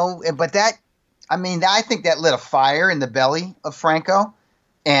 But I think that lit a fire in the belly of Franco.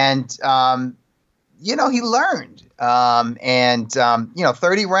 And, he learned.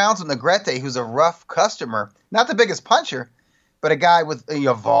 30 rounds with Negrete, who's a rough customer, not the biggest puncher, but a guy with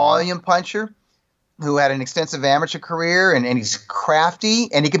a volume puncher. who had an extensive amateur career, and he's crafty,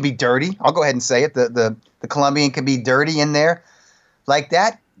 and he can be dirty. I'll go ahead and say it. The Colombian can be dirty in there. Like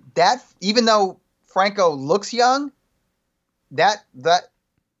that even though Franco looks young,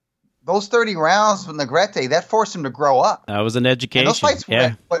 those 30 rounds with Negrete, that forced him to grow up. That was an education. And those fights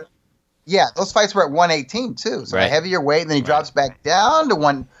were those fights were at 118 too. So a heavier weight, and then he drops back down to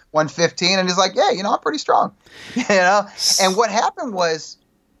 115, and he's like, yeah, I'm pretty strong. And what happened was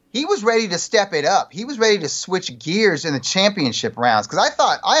he was ready to step it up. He was ready to switch gears in the championship rounds, because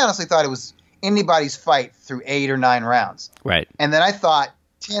I honestly thought it was anybody's fight through 8 or 9 rounds. Right. And then I thought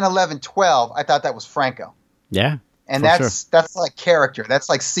 10, 11, 12, I thought that was Franco. Yeah. And that's like character. That's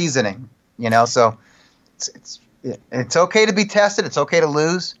like seasoning, So it's okay to be tested. It's okay to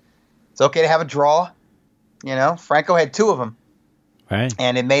lose. It's okay to have a draw. Franco had 2 of them. Right.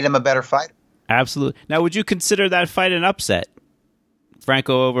 And it made him a better fighter. Absolutely. Now, would you consider that fight an upset?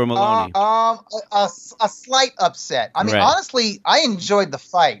 Franco over Maloney? A slight upset. I mean, honestly, I enjoyed the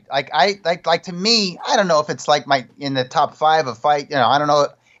fight. Like to me, I don't know if it's like in the top 5 of fight. I don't know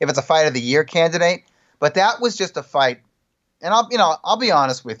if it's a fight of the year candidate. But that was just a fight, and I'll be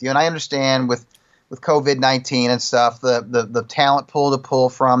honest with you, and I understand with COVID-19 and stuff, the talent pool to pull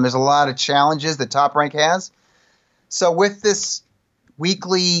from. There's a lot of challenges that Top Rank has. So with this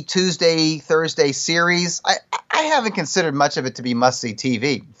weekly Tuesday, Thursday series, I haven't considered much of it to be must-see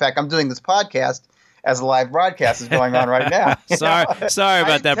TV. In fact, I'm doing this podcast as a live broadcast is going on right now. Sorry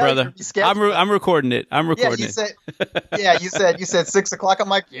about that, brother. I'm recording it. You said 6 o'clock. I'm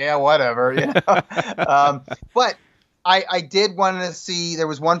like, yeah, whatever. But I did want to see. There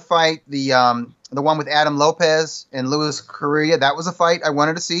was one fight, the one with Adam Lopez and Luis Correa. That was a fight I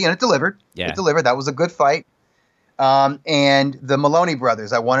wanted to see, and it delivered. Yeah. It delivered. That was a good fight. And the Maloney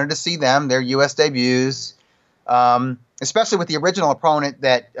brothers, I wanted to see them. Their U.S. debuts. Especially with the original opponent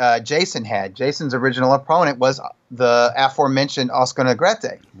that Jason had. Jason's original opponent was the aforementioned Oscar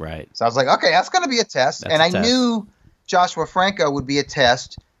Negrete. Right. So I was like, okay, that's going to be a test. I knew Joshua Franco would be a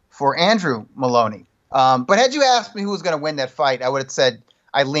test for Andrew Maloney. But had you asked me who was going to win that fight, I would have said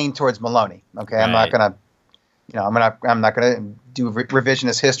I lean towards Maloney. Okay, right. I'm not going to, I'm not going to do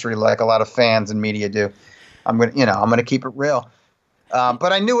revisionist history like a lot of fans and media do. I'm going to keep it real.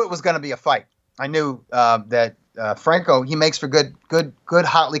 But I knew it was going to be a fight. I knew that. Franco, he makes for good,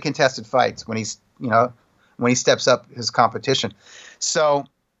 hotly contested fights when when he steps up his competition. So,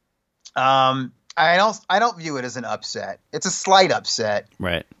 I don't view it as an upset. It's a slight upset,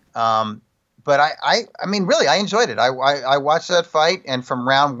 right? But I mean, really, I enjoyed it. I watched that fight, and from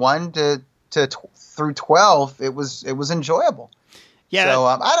round 1 through 12, it was enjoyable. Yeah. So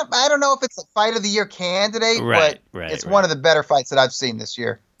I don't know if it's a fight of the year candidate, but it's one of the better fights that I've seen this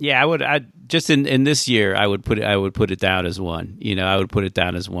year. Yeah, I just in this year I would put it down as one. I would put it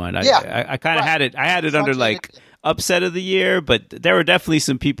down as one. I kind of had it. I had it under like upset of the year, but there were definitely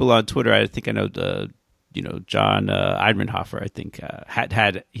some people on Twitter. I think I know John Eidmanhofer. I think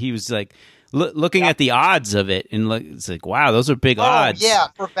he was like looking at the odds of it, and it's like, wow, those are big odds. Yeah,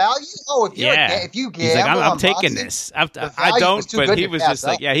 for value. Oh, if you gamble, he's like, I'm taking this. I don't, but he was just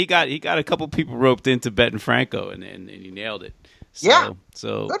like, yeah, he got a couple people roped into betting Franco, and he nailed it.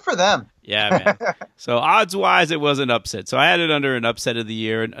 So good for them. Yeah, man. So odds wise, it was an upset. So I had it under an upset of the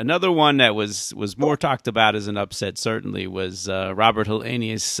year. And another one that was more talked about as an upset certainly was Robert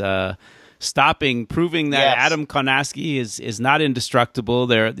Helenius proving that Adam Kownacki is not indestructible.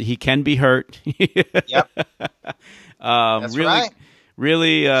 He can be hurt. Yep. That's really, right.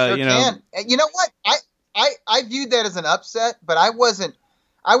 Really, sure can. You know what? I viewed that as an upset, but I wasn't.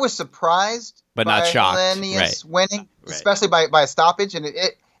 I was surprised, but not shocked. Helenius winning, especially by a stoppage, and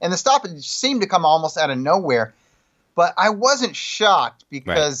the stoppage seemed to come almost out of nowhere. But I wasn't shocked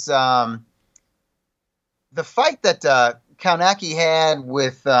because the fight that Kownacki had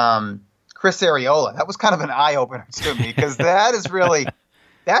with Chris Arreola, that was kind of an eye opener to me, because Arreola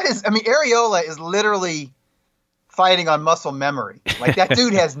is literally fighting on muscle memory. Like, that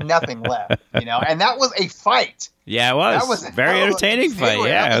dude has nothing left, and that was a fight. Yeah, it was. That was a very entertaining fight.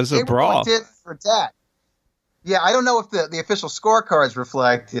 Yeah, it was a brawl. For that. Yeah, I don't know if the official scorecards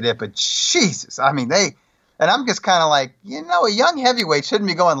reflected it, but Jesus, I mean, and I'm just kind of like, a young heavyweight shouldn't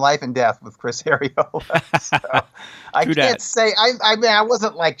be going life and death with Chris Arreola. So I can't say, I mean, I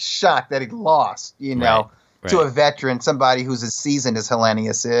wasn't like shocked that he lost, to a veteran, somebody who's as seasoned as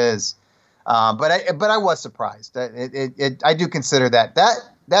Helenius is. But I was surprised. I do consider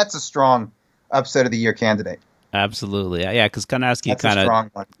that's a strong upset of the year candidate. Absolutely, yeah, because Kownacki kind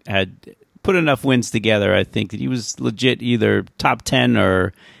of had put enough wins together. I think that he was legit either top 10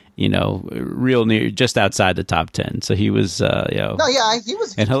 or real near, just outside the top 10. So he was, No, yeah, he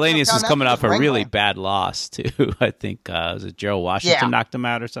was. And Hellenius down was coming there off a with really Ringo. bad loss too. I think was it Gerald Washington knocked him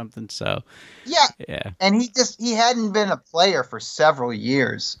out or something. So yeah, and he hadn't been a player for several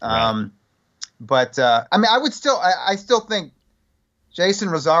years. Right. But I mean, I still think Jason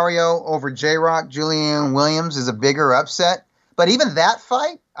Rosario over J-Rock, Julian Williams is a bigger upset. But even that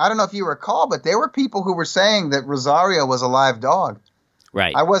fight, I don't know if you recall, but there were people who were saying that Rosario was a live dog.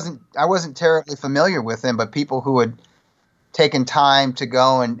 Right. I wasn't terribly familiar with him, but people who had taken time to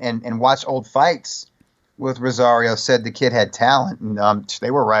go and watch old fights with Rosario said the kid had talent, and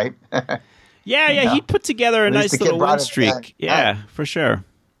they were right. Yeah, he put together a nice little win streak. Yeah, for sure.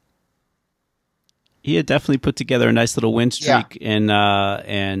 He had definitely put together a nice little win streak, and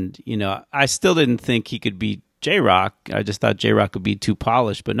I still didn't think he could beat J-Rock. I just thought J-Rock would be too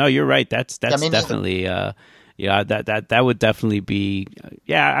polished. But no, you're right. That's definitely that would definitely be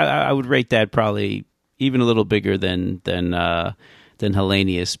I would rate that probably even a little bigger than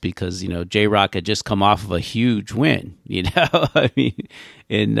Hellenius, because J-Rock had just come off of a huge win. I mean,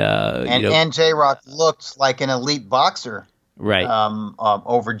 and J-Rock looked like an elite boxer. Right.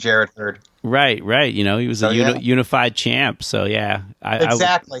 Over Jared Hurd. Right. He was a unified champ. So, yeah.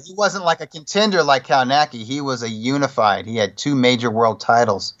 Exactly. He wasn't like a contender like Kaunaki. He was a unified. He had 2 major world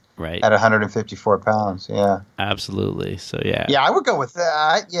titles at 154 pounds. Yeah. Absolutely. So, yeah. Yeah, I would go with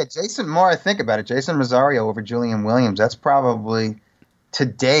that. Jason, more I think about it, Jason Rosario over Julian Williams. That's probably, to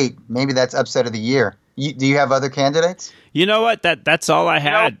date, maybe that's upset of the year. Do you have other candidates? You know what? That's all I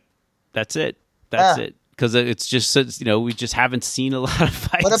had. That's it. That's it. Because it's just we just haven't seen a lot of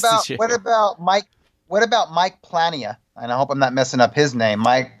fights. What about Mike Plania? And I hope I'm not messing up his name.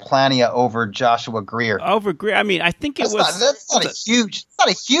 Mike Plania over Joshua Greer. Over Greer. I mean, I think that's not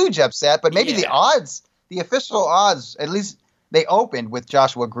a huge upset, but maybe the odds, the official odds, at least they opened with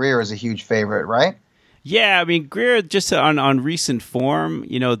Joshua Greer as a huge favorite, right? Yeah, I mean, Greer, just on recent form,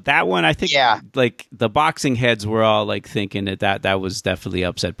 that one, I think, like, the boxing heads were all, like, thinking that was definitely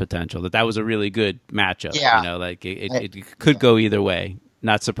upset potential, that was a really good matchup. Yeah. Like, it could go either way.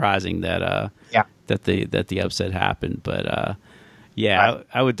 Not surprising that the upset happened. But, right.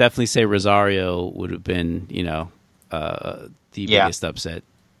 I would definitely say Rosario would have been, the biggest upset.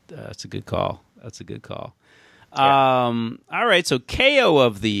 That's a good call. Yeah. All right, so KO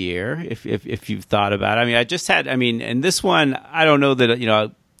of the year, if you've thought about it. I mean, and this one, I don't know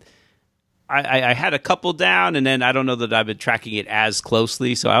that, I had a couple down, and then I don't know that I've been tracking it as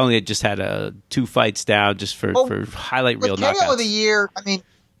closely, so I only just had 2 fights down just for highlight reel knockouts. KO of the year, I mean,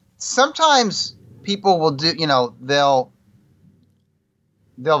 sometimes people will do, they'll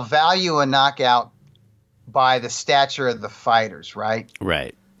value a knockout by the stature of the fighters, right?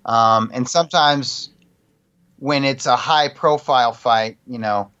 Right. And sometimes when it's a high-profile fight,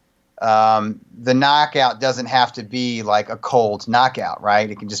 the knockout doesn't have to be like a cold knockout, right?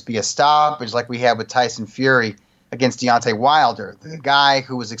 It can just be a stoppage like we had with Tyson Fury against Deontay Wilder. The guy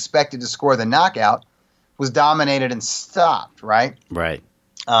who was expected to score the knockout was dominated and stopped, right? Right.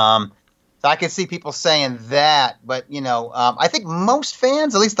 So I can see people saying that, but, I think most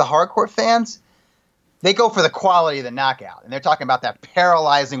fans, at least the hardcore fans, they go for the quality of the knockout. And they're talking about that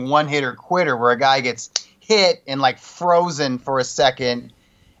paralyzing one-hitter quitter where a guy gets hit and like frozen for a second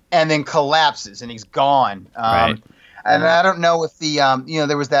and then collapses and he's gone. Right. And I don't know if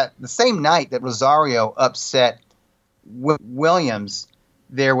there was the same night that Rosario upset Williams,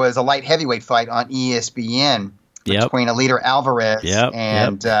 there was a light heavyweight fight on ESPN between Alida Alvarez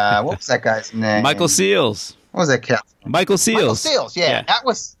and what was that guy's name? Michael Seals. What was that cat? Michael Seals. Yeah. That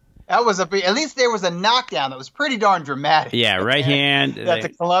was at least there was a knockdown that was pretty darn dramatic. Yeah, right hand. That the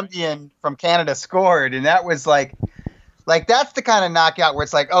Colombian from Canada scored, and that was like that's the kind of knockout where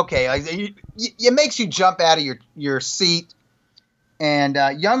it's like, okay, it makes you jump out of your seat. And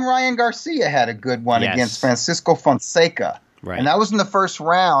young Ryan Garcia had a good one against Francisco Fonseca, right? And that was in the first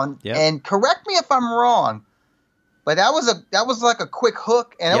round. Yep. And correct me if I'm wrong, but that was like a quick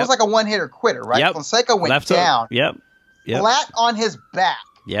hook, and it was like a one-hitter quitter, right? Yep. Fonseca went Left down, hook. Yep. flat on his back.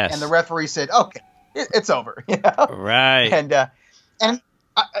 Yes. And the referee said, okay, it's over. Right. And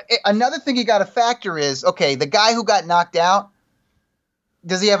another thing you got to factor is, okay, the guy who got knocked out,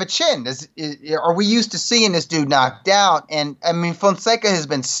 does he have a chin? Are we used to seeing this dude knocked out? And, I mean, Fonseca has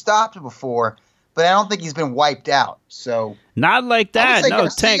been stopped before, but I don't think he's been wiped out. So not like that. No,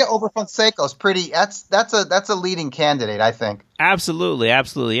 Garcia over Fonseca is pretty. That's a leading candidate, I think. Absolutely.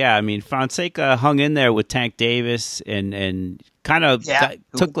 Yeah. I mean, Fonseca hung in there with Tank Davis and kind of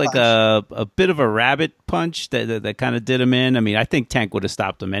took like a bit of a rabbit punch that kind of did him in. I mean, I think Tank would have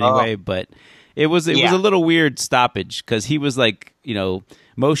stopped him anyway, but it was a little weird stoppage because he was like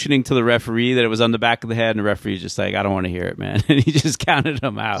motioning to the referee that it was on the back of the head, and the referee's just like, I don't want to hear it, man. And he just counted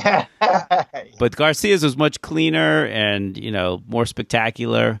him out. But Garcia's was much cleaner and, more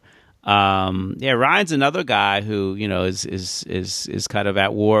spectacular. Ryan's another guy who, is kind of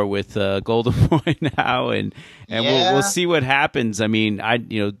at war with Golden Boy now, and we'll see what happens. I mean,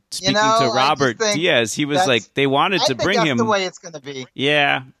 speaking to Robert Diaz, he was like, they wanted to bring him. That's the way it's going to be.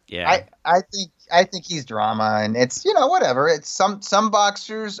 Yeah. I think he's drama, and it's whatever. It's some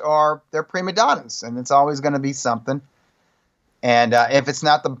boxers they're prima donnas, and it's always going to be something. And if it's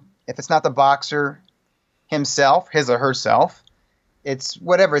not the boxer himself, his or herself, it's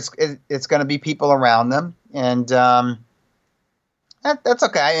whatever. It's going to be people around them, and that's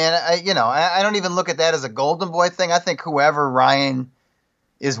okay. And I don't even look at that as a Golden Boy thing. I think whoever Ryan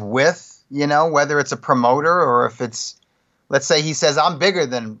is with, whether it's a promoter or if it's, let's say he says, I'm bigger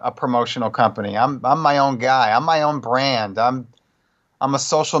than a promotional company. I'm my own guy. I'm my own brand. I'm a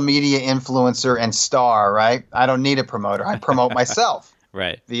social media influencer and star, right? I don't need a promoter. I promote myself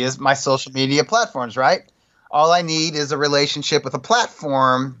right via my social media platforms, right? All I need is a relationship with a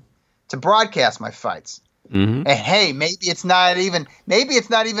platform to broadcast my fights. Mm-hmm. And hey, maybe it's not even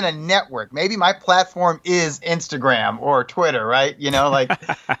a network. Maybe my platform is Instagram or Twitter, right?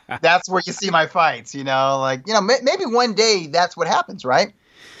 That's where you see my fights, maybe one day that's what happens, right?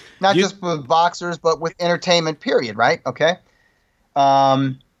 Not just with boxers, but with entertainment period, right? Okay.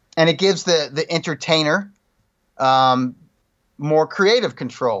 And it gives the entertainer more creative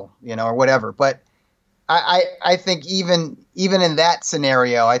control, or whatever. But I think even in that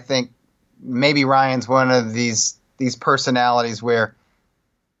scenario, I think maybe Ryan's one of these personalities where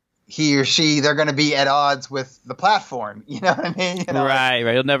he or she, they're going to be at odds with the platform. You know what I mean?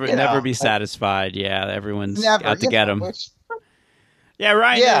 Right. He'll never be satisfied. Yeah, everyone's out to get him. Yeah,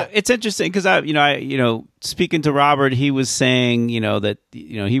 Ryan. Yeah. It's interesting because I speaking to Robert, he was saying, that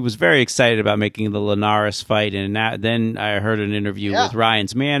he was very excited about making the Linares fight, and then I heard an interview with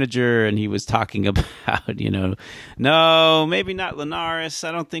Ryan's manager, and he was talking about, no, maybe not Linares.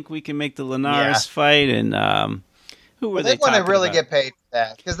 I don't think we can make the Linares fight, and who were they want to really about? get paid for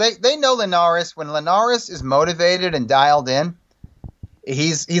that because they know Linares. When Linares is motivated and dialed in,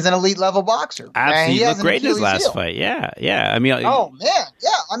 he's an elite level boxer. Absolutely, he looked great in his last fight. Yeah.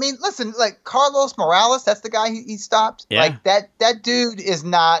 I mean, listen, like Carlos Morales, that's the guy he stopped. Yeah. Like that dude is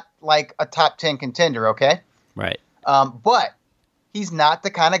not like a top 10 contender. Okay, right. But he's not the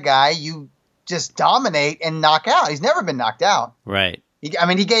kind of guy you just dominate and knock out. He's never been knocked out. Right. He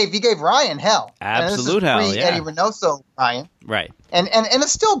gave Ryan hell. Absolute hell. Yeah. Eddie Reynoso Ryan. Right. And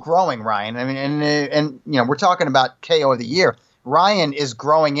it's still growing, Ryan. I mean, and we're talking about KO of the year. Ryan is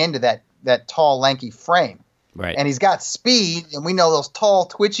growing into that tall, lanky frame. Right. And he's got speed, and we know those tall,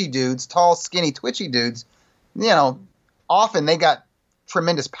 skinny, twitchy dudes, often they got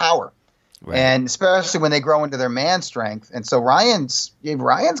tremendous power. Right. And especially when they grow into their man strength. And so Ryan's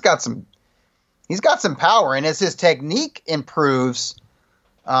got some power, and as his technique improves,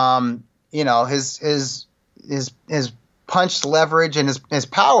 his punch leverage and his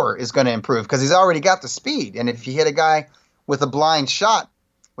power is going to improve because he's already got the speed. And if you hit a guy with a blind shot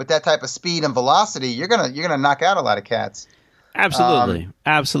with that type of speed and velocity, you're gonna knock out a lot of cats.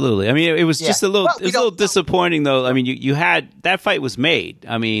 Absolutely. I mean, it was just a little disappointing though. I mean, you had that fight was made.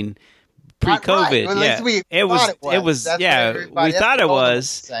 I mean, pre-COVID, right. It was. We thought it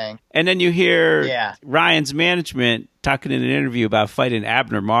was. And then you hear Ryan's management talking in an interview about fighting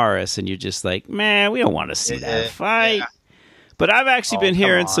Abner Maris, and you're just like, man, we don't want to see that fight. Yeah. But I've actually been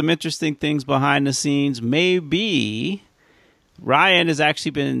hearing some interesting things behind the scenes. Maybe Ryan has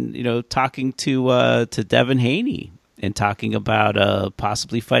actually been, talking to Devin Haney and talking about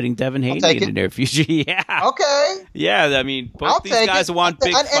possibly fighting Devin Haney in the near future. Yeah. Okay. Yeah, I mean, both these guys want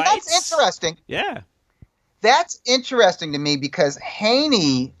big fights. And that's interesting. Yeah. That's interesting to me because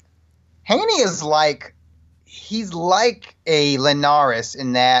Haney is like, he's like a Linares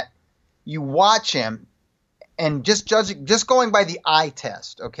in that you watch him and just going by the eye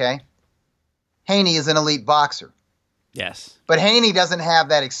test, okay? Haney is an elite boxer. Yes. But Haney doesn't have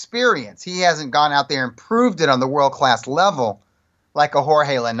that experience. He hasn't gone out there and proved it on the world-class level like a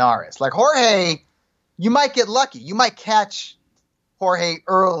Jorge Linares. Like Jorge, you might get lucky. You might catch Jorge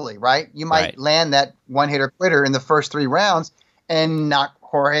early, right? You might land that one-hitter quitter in the first 3 rounds and knock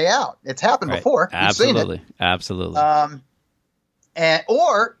Jorge out. It's happened before. Absolutely. We've seen it. Absolutely.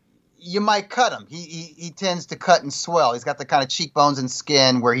 Or you might cut him. He tends to cut and swell. He's got the kind of cheekbones and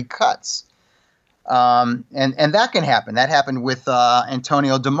skin where he cuts. And that can happen. That happened with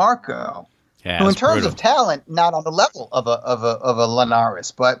Antonio DeMarco, who in terms of talent, not on the level of a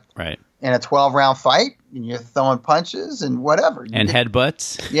Linares, but in a 12-round fight, and you're throwing punches and whatever. And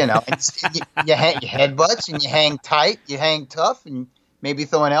headbutts. You know, you headbutts and you hang tight, you hang tough, and maybe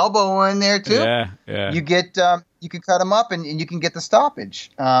throw an elbow in there too. Yeah. You get you can cut him up and you can get the stoppage.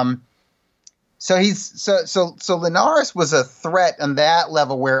 So Linares was a threat on that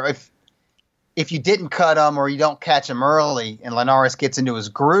level where if you didn't cut him or you don't catch him early and Linares gets into his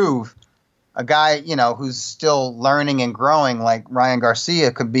groove, a guy, you know, who's still learning and growing like Ryan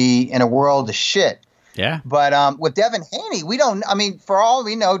Garcia could be in a world of shit. Yeah. But with Devin Haney, for all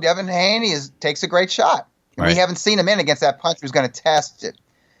we know, Devin Haney takes a great shot. And we haven't seen him in against that puncher who's going to test it.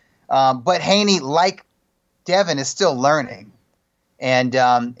 But Haney, like Devin, is still learning. And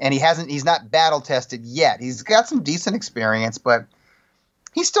he's not battle tested yet. He's got some decent experience, but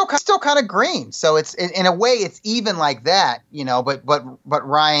he's still kind of green. So it's in a way it's even like that, you know. But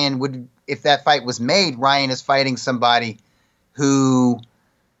Ryan would, if that fight was made, Ryan is fighting somebody who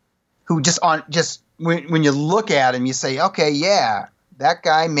just when you look at him, you say, okay, yeah, that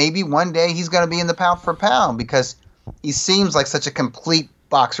guy maybe one day he's going to be in the pound for pound because he seems like such a complete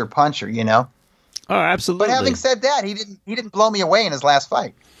boxer puncher, you know. Oh, absolutely. But having said that, he didn't blow me away in his last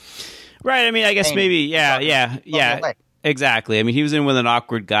fight. Right. I mean, I guess maybe, yeah. Exactly. I mean, he was in with an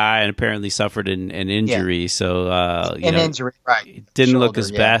awkward guy and apparently suffered an injury. Yeah. So, injury, right. It didn't look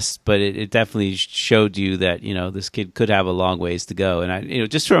his best, but it definitely showed you that, you know, this kid could have a long ways to go. And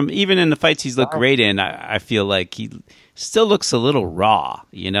just from even in the fights he's looked great in, I feel like he still looks a little raw,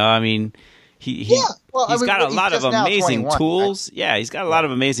 you know? I mean, he's got a lot of amazing tools. Right? Yeah, he's got a lot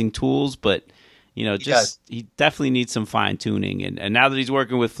of amazing tools, but you know, he definitely needs some fine tuning, and now that he's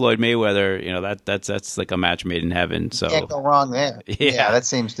working with Floyd Mayweather, you know that's like a match made in heaven. So can't go wrong there. Yeah, that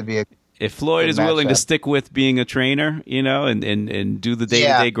seems to be if Floyd is willing to stick with being a trainer, you know, and do the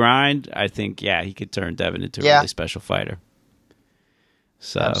day-to-day grind, I think he could turn Devin into a really special fighter.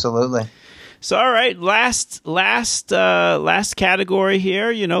 So absolutely. So all right, last category here,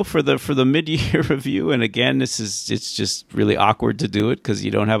 you know, for the mid-year review, and again, it's just really awkward to do it because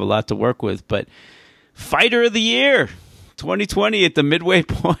you don't have a lot to work with. But Fighter of the Year, 2020 at the midway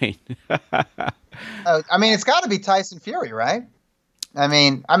point. I mean, it's got to be Tyson Fury, right? I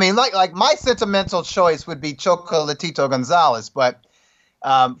mean, like my sentimental choice would be Chocolatito Gonzalez, but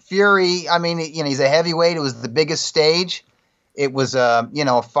Fury. I mean, you know, he's a heavyweight. It was the biggest stage. It was a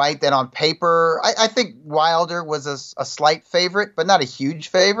fight that on paper, I think Wilder was a slight favorite, but not a huge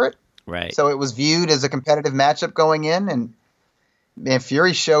favorite. Right. So it was viewed as a competitive matchup going in, and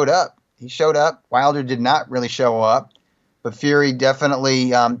Fury showed up. He showed up. Wilder did not really show up, but Fury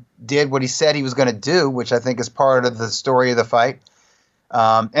definitely did what he said he was going to do, which I think is part of the story of the fight.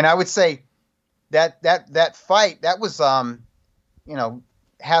 And I would say that fight, that was,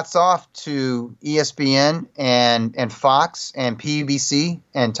 hats off to ESPN and Fox and PBC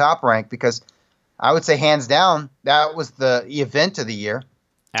and Top Rank, because I would say hands down that was the event of the year.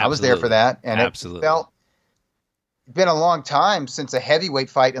 Absolutely. I was there for that, and it's been a long time since a heavyweight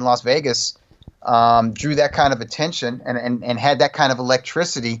fight in Las Vegas drew that kind of attention and had that kind of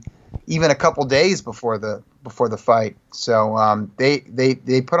electricity even a couple days before the fight. So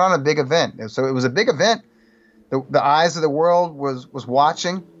they put on a big event. So it was a big event. The eyes of the world was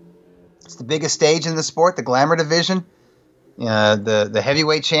watching. It's the biggest stage in the sport, the Glamour division. The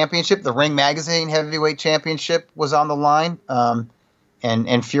heavyweight championship, the Ring Magazine heavyweight championship was on the line,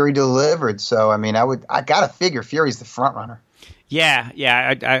 and Fury delivered. So I mean, I gotta figure Fury's the front runner. Yeah,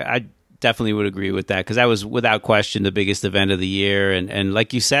 I definitely would agree with that, because that was without question the biggest event of the year, and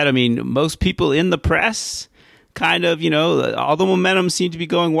like you said, I mean, most people in the press kind of, all the momentum seemed to be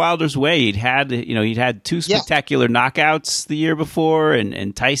going Wilder's way. He'd had two spectacular knockouts the year before,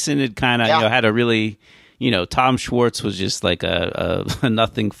 and Tyson had kind of had a really, Tom Schwartz was just like a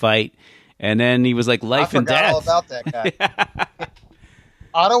nothing fight, and then he was like life and death. I forgot all about that guy.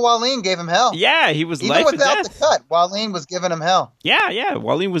 Otto Wallin gave him hell. Yeah, he was even life and death. Even without the cut, Wallin was giving him hell. Yeah,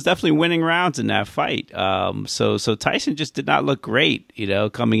 Wallin was definitely winning rounds in that fight. So Tyson just did not look great,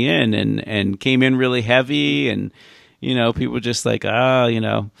 coming in and came in really heavy, and people were just like,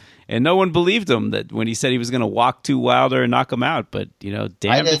 and no one believed him that when he said he was going to walk to Wilder and knock him out. But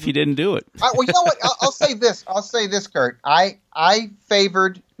damned if he didn't do it. Well, you know what? I'll say this, Kurt. I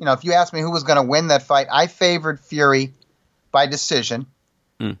favored, if you asked me who was going to win that fight, I favored Fury by decision.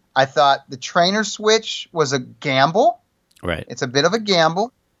 I thought the trainer switch was a gamble. Right. It's a bit of a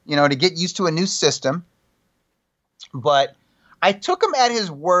gamble, to get used to a new system. But I took him at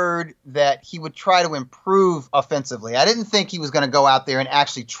his word that he would try to improve offensively. I didn't think he was going to go out there and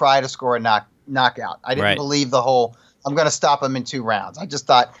actually try to score a knockout. I didn't believe the whole, I'm going to stop him in 2 rounds. I just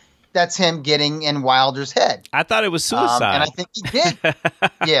thought that's him getting in Wilder's head. I thought it was suicide. And I think he did.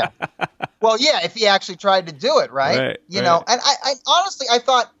 Yeah. Well, yeah, if he actually tried to do it, right? You know, and I honestly, I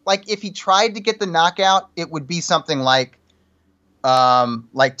thought, like, if he tried to get the knockout, it would be something like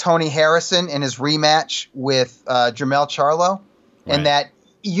Tony Harrison in his rematch with Jermell Charlo, and that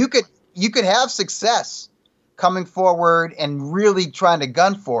you could have success coming forward and really trying to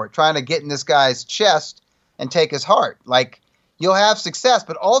gun for it, trying to get in this guy's chest and take his heart. Like, you'll have success,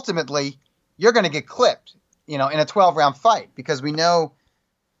 but ultimately you're going to get clipped, you know, in a 12-round fight, because we know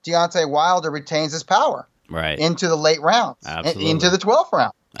Deontay Wilder retains his power into the late rounds, into the 12th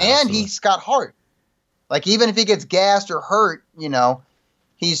round. Absolutely. And he's got heart. Like, even if he gets gassed or hurt, you know,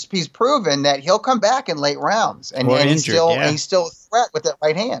 he's proven that he'll come back in late rounds, and he's still a threat with that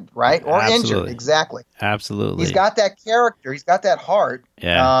right hand, right? Or injured, exactly. Absolutely. He's got that character, he's got that heart.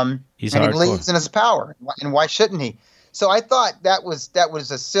 Yeah. He believes in his power, and why shouldn't he? So I thought that was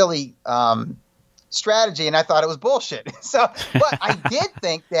a silly strategy, and I thought it was bullshit. But I did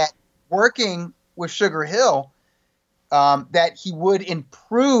think that working with Sugar Hill, that he would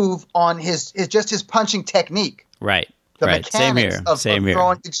improve on his punching technique. Right. The mechanics of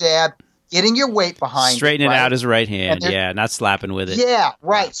throwing the jab, getting your weight behind straightening out his right hand. Yeah, not slapping with it. Yeah,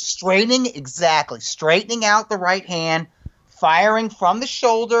 right. Straightening out the right hand, firing from the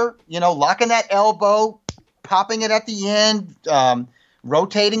shoulder, you know, locking that elbow, popping it at the end,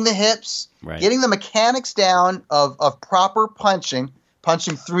 rotating the hips, getting the mechanics down of proper punching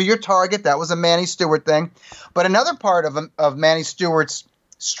through your target. That was a Manny Stewart thing. But another part of Manny Stewart's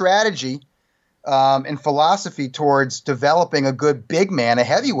strategy and philosophy towards developing a good big man, a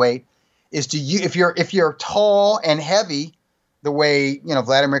heavyweight, is if you're tall and heavy, the way, you know,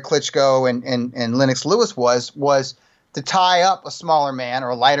 Vladimir Klitschko and Lennox Lewis was to tie up a smaller man or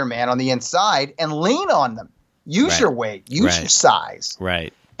a lighter man on the inside and lean on them. Use your weight, use your size.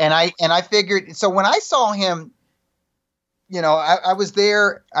 Right. And I figured, so when I saw him, you know, I was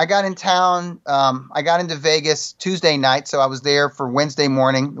there, I got in town, I got into Vegas Tuesday night, so I was there for Wednesday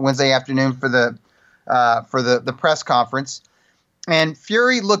afternoon for the press conference. And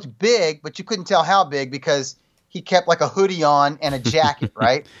Fury looked big, but you couldn't tell how big because he kept like a hoodie on and a jacket,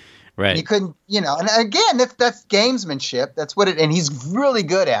 right? Right. You couldn't, you know, and again, that's gamesmanship. That's what and he's really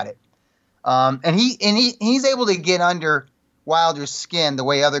good at it. And he's able to get under Wilder's skin the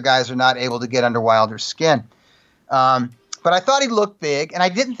way other guys are not able to get under Wilder's skin. But I thought he looked big, and I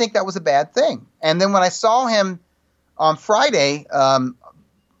didn't think that was a bad thing. And then when I saw him on Friday on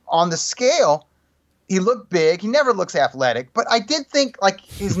the scale, he looked big. He never looks athletic, but I did think, like,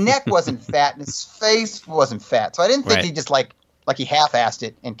 his neck wasn't fat and his face wasn't fat. So I didn't think he just like he half-assed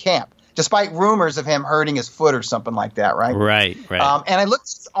it in camp, despite rumors of him hurting his foot or something like that, right? Right. And I looked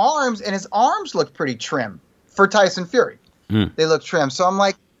at his arms, and his arms looked pretty trim for Tyson Fury. They look trim. So I'm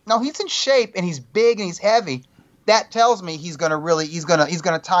like, no, he's in shape, and he's big, and he's heavy. That tells me he's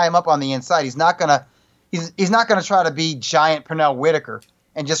gonna tie him up on the inside. He's not gonna try to be giant Pernell Whitaker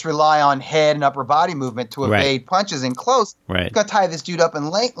and just rely on head and upper body movement to evade punches in close. Right. He's gonna tie this dude up and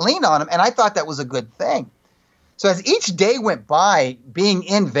lean on him, and I thought that was a good thing. So as each day went by, being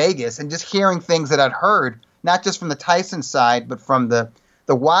in Vegas and just hearing things that I'd heard, not just from the Tyson side, but from the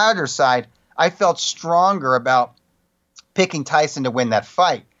Wilder side, I felt stronger about picking Tyson to win that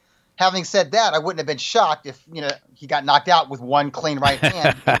fight. Having said that, I wouldn't have been shocked if, you know, he got knocked out with one clean right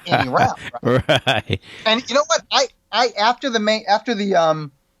hand in any round. Right. And you know what? After the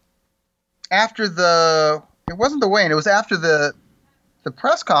it wasn't the weigh-in, it was after the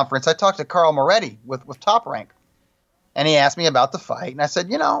press conference, I talked to Carl Moretti with Top Rank. And he asked me about the fight, and I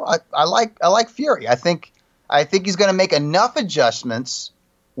said, you know, I like Fury. I think he's going to make enough adjustments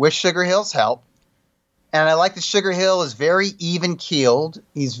with Sugar Hill's help. And I like that Sugar Hill is very even-keeled.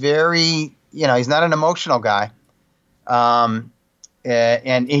 He's very, you know, he's not an emotional guy. And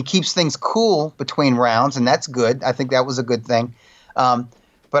he keeps things cool between rounds, and that's good. I think that was a good thing. But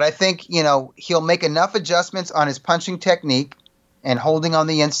I think, you know, he'll make enough adjustments on his punching technique and holding on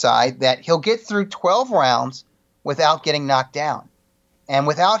the inside that he'll get through 12 rounds without getting knocked down. And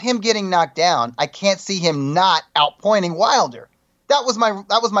without him getting knocked down, I can't see him not outpointing Wilder. That was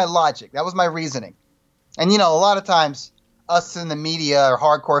my logic. That was my reasoning. And, you know, a lot of times us in the media or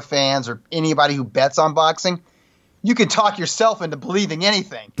hardcore fans or anybody who bets on boxing, you can talk yourself into believing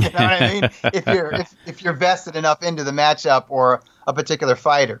anything. You know what I mean? if you're vested enough into the matchup or a particular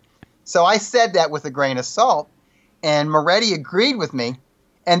fighter. So I said that with a grain of salt, and Moretti agreed with me.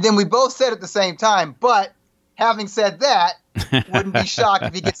 And then we both said at the same time, but having said that, wouldn't be shocked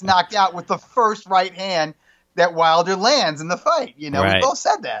if he gets knocked out with the first right hand that Wilder lands in the fight. You know, we both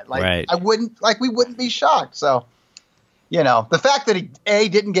said that. We wouldn't be shocked. So the fact that he A,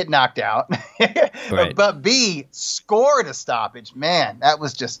 didn't get knocked out, Right. but B, scored a stoppage, man, that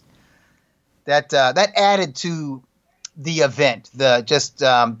was just that added to the event,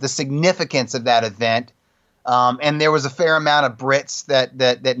 the significance of that event. And there was a fair amount of Brits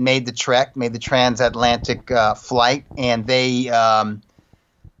that made the transatlantic flight, and it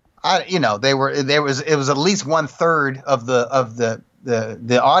was at least 1/3 of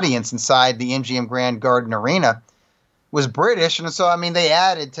the audience inside the MGM Grand Garden Arena was British, and so they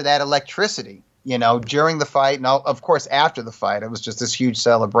added to that electricity, during the fight, and of course after the fight. It was just this huge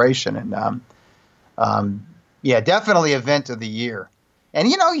celebration, and definitely event of the year. And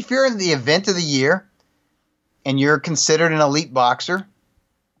if you're in the event of the year and you're considered an elite boxer,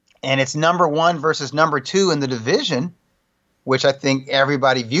 and it's number 1 versus number 2 in the division, which I think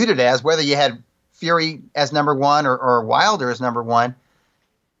everybody viewed it as, whether you had Fury as number 1 or Wilder as number 1,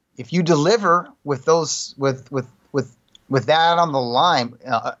 if you deliver with those with that on the line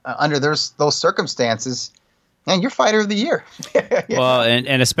under those circumstances, man, you're fighter of the year. Well,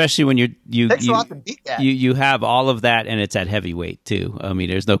 and especially when takes a lot to beat that. you have all of that, and it's at heavyweight too.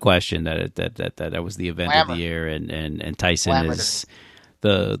 There's no question that was the event of the year, and Tyson is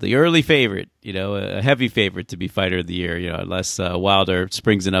the early favorite, a heavy favorite to be fighter of the year, unless Wilder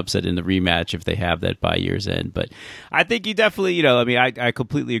springs an upset in the rematch if they have that by year's end. But I think you definitely, I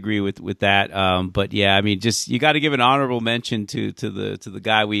completely agree with that. But yeah, just you got to give an honorable mention to the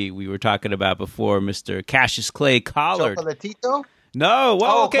guy we were talking about before, Mr. Cassius Clay Collard. Chocolatito? No,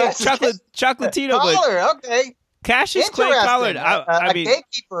 well, okay, Chocolatito, Collard, okay. Cassius Clay Collard. A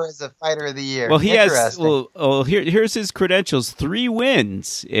gatekeeper is a fighter of the year. Well, he has. Well, here's his credentials: 3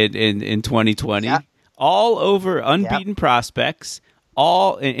 wins in 2020, all over unbeaten prospects,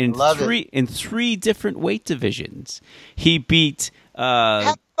 all in three different weight divisions. He beat. I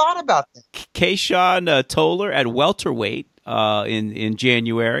haven't thought about that. Keyshawn Toller at welterweight in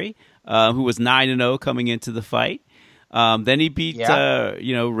January, who was 9-0 coming into the fight. Then he beat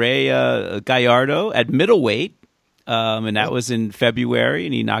Ray Gallardo at middleweight. And that was in February,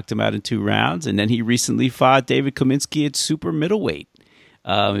 and he knocked him out in 2 rounds. And then he recently fought David Kaminsky at super middleweight,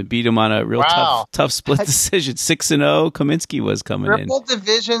 and beat him on a real tough split decision. 6-0, Kaminsky was coming in. Triple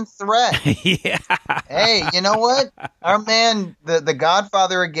division threat. Yeah. Hey, you know what? Our man, the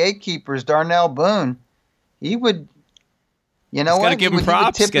godfather of gatekeepers, Darnell Boone, he would... You know what? Got to give him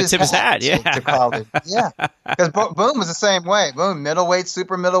props. Got to tip his hat. Yeah, because Boone was the same way. Boone, middleweight,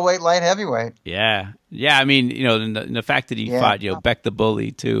 super middleweight, light heavyweight. Yeah. The fact that he fought, Beck the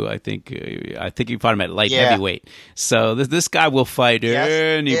Bully too. I think he fought him at light heavyweight. So this guy will fight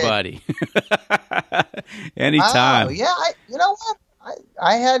anybody, anytime. Oh, yeah. You know what?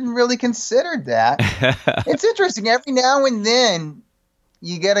 I hadn't really considered that. It's interesting. Every now and then,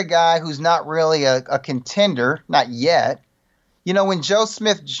 you get a guy who's not really a contender, not yet. When Joe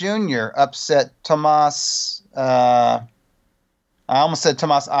Smith Jr. upset Tomas, I almost said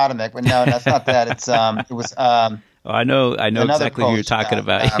Tomas Adamek, but no, that's not that. It was. I know exactly who you're talking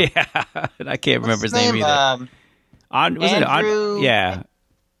about. And I can't remember his name either. Andrew. Yeah.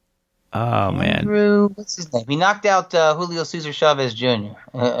 Oh man. Andrew, what's his name? He knocked out Julio Cesar Chavez Jr.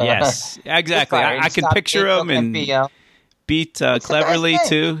 Yes, exactly. I can picture him and beat Cleverly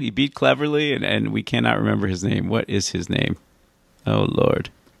too. He beat Cleverly, and we cannot remember his name. What is his name? Oh,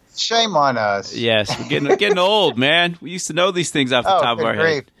 Lord. Shame on us. Yes, we're getting old, man. We used to know these things off the top of our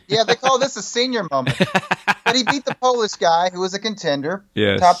head. Yeah, they call this a senior moment. But he beat the Polish guy who was a contender,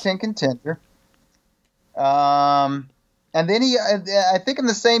 top 10 contender. And then I think in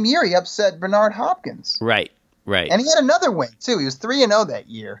the same year, he upset Bernard Hopkins. Right. And he had another win, too. He was 3-0 that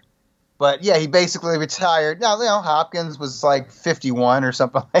year. But, yeah, he basically retired. Now, Hopkins was like 51 or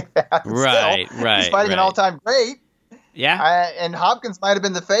something like that. Right. He's fighting an all-time great. Yeah. And Hopkins might have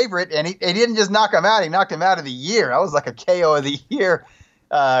been the favorite, and he didn't just knock him out. He knocked him out of the year. That was like a KO of the year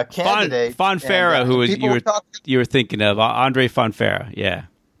candidate. Fonfara, who you were thinking of. Andre Fonfara, yeah.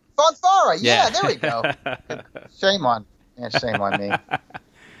 Fonfara, yeah, there we go. Shame on me.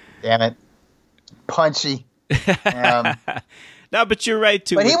 Damn it. Punchy. No, but you're right,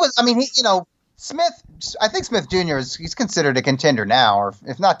 too. But he was, Smith, I think Smith Jr. he's considered a contender now, or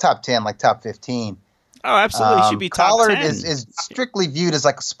if not top 10, like top 15. Oh, absolutely. He should be top Collard 10. is strictly viewed as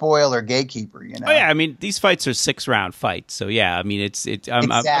like a spoiler gatekeeper, Oh, yeah. These fights are 6-round fights. So, yeah, I'm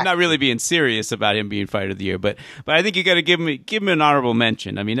not really being serious about him being fighter of the year, but I think you got to give him an honorable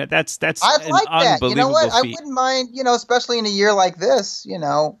mention. That's I'd an like that. unbelievable You know what? feat. I wouldn't mind, especially in a year like this,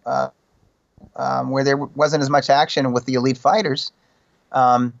 where there wasn't as much action with the elite fighters.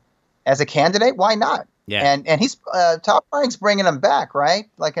 As a candidate, why not? Yeah. And he's Top Rank's bringing him back, right?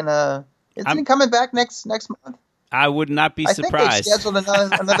 Like isn't he coming back next month? I would not be I think surprised. they scheduled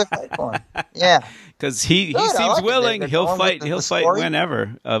another fight for him. Yeah, because he Good, I seems like it. willing. They're He'll going with fight. the He'll fight story.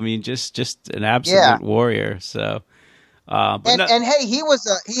 whenever. I mean, just an absolute warrior. So, but And hey, he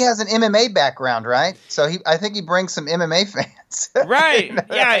has an MMA background, right? So I think he brings some MMA fans. right? You know,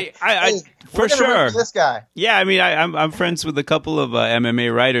 Yeah, I for we're gonna root sure. for this guy. Yeah, I mean, I'm friends with a couple of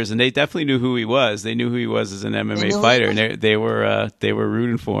MMA writers, and they definitely knew who he was. They knew who he was as an MMA fighter, and they were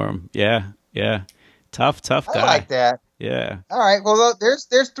rooting for him. Yeah, tough guy. I like that. Yeah. All right. Well,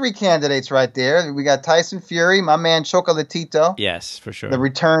 there's 3 candidates right there. We got Tyson Fury, my man Chocolatito, Yes, for sure. the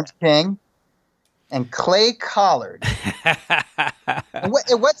returned king, and Clay Collard. And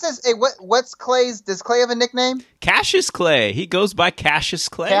what's his? What's Clay's? Does Clay have a nickname? Cassius Clay. He goes by Cassius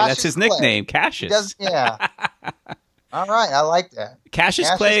Clay. That's his nickname, Cassius. Yeah. All right. I like that.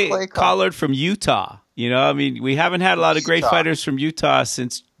 Cassius Clay Collard from Utah. You know, I mean, we haven't had a lot of great fighters from Utah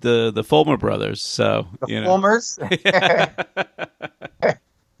since the Fulmer brothers. So Fulmers.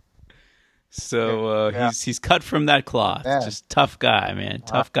 So he's cut from that cloth. Yeah. Just tough guy, man.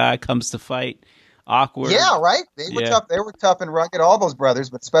 Tough guy, comes to fight. Awkward. Yeah, right. They were tough. They were tough and rugged. All those brothers,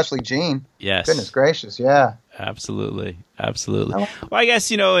 but especially Gene. Yes. Goodness gracious. Yeah. Absolutely. Well, I guess,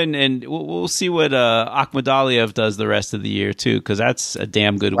 and we'll see what Akhmadaliev does the rest of the year too, because that's a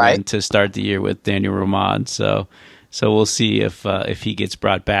damn good win to start the year with Daniel Roman. So we'll see if he gets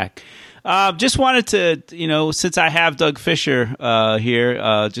brought back. Just wanted to, since I have Doug Fischer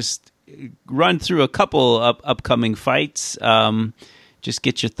here, just run through a couple upcoming fights. Just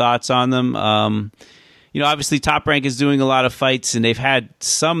get your thoughts on them. Obviously Top Rank is doing a lot of fights, and they've had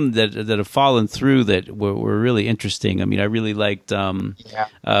some that have fallen through that were really interesting. I mean, I really liked Baranchik,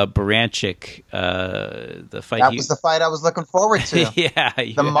 the fight. That was the fight I was looking forward to.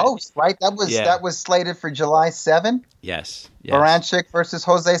 The most, right? That was slated for July 7. Yes. Baranchik versus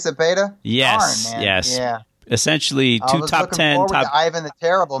Jose Cepeda. Yes. Darn, man. Yes. Yeah. Essentially, two top 10. Ivan the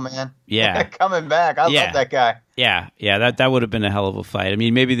Terrible, man. Yeah. Coming back. I love that guy. Yeah. That would have been a hell of a fight. I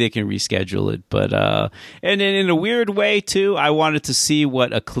mean, maybe they can reschedule it, but and in a weird way too, I wanted to see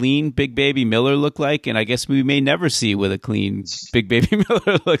what a clean Big Baby Miller looked like, and I guess we may never see what a clean Big Baby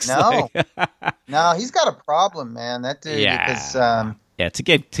Miller looks like. No, he's got a problem, man. That dude. Because, to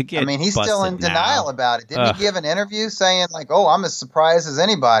get. I mean, he's still in denial about it. Didn't he give an interview saying like, "Oh, I'm as surprised as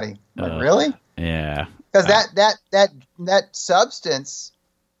anybody"? Like, really? Yeah. Because that substance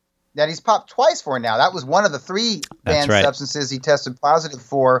that he's popped twice for now, that was one of the 3 banned substances he tested positive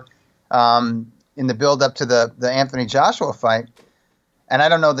for in the build up to the Anthony Joshua fight. And I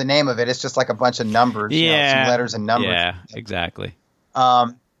don't know the name of it. It's just like a bunch of numbers, some letters and numbers. Yeah, exactly.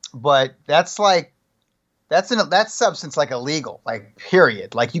 But that's substance like illegal, like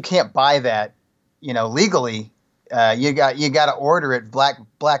period. Like you can't buy that, legally. You got to order it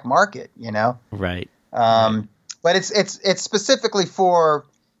black market, Right. But it's specifically for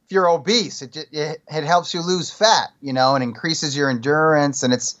if you're obese. It helps you lose fat, and increases your endurance,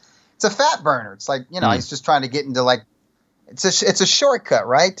 and it's a fat burner. It's like he's just trying to get into like it's a shortcut,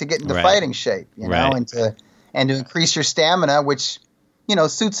 right, to get into fighting shape, and to increase your stamina, which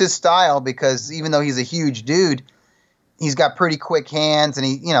suits his style because even though he's a huge dude, he's got pretty quick hands and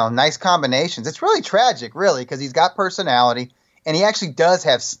he nice combinations. It's really tragic, really, because he's got personality and he actually does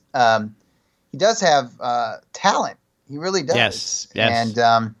have talent. He really does. Yes.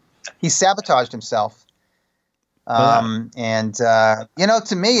 And he sabotaged himself. To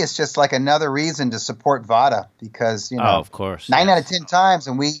me, it's just like another reason to support VADA because, of course, 9 out of 10 times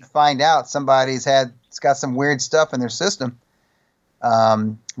when we find out somebody's got some weird stuff in their system,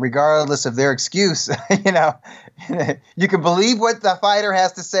 regardless of their excuse, you can believe what the fighter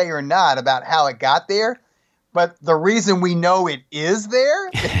has to say or not about how it got there. But the reason we know it is there,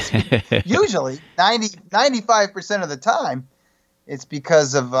 is usually 95% of the time, it's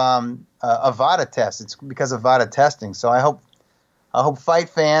because of a VADA test. It's because of VADA testing. So I hope fight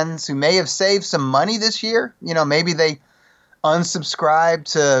fans who may have saved some money this year, maybe they unsubscribe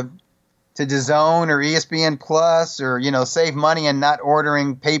to DAZN or ESPN Plus or, save money and not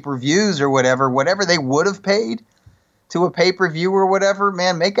ordering pay-per-views or whatever they would have paid to a pay-per-view or whatever,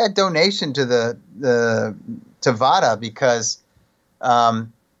 man, make that donation to to VADA because the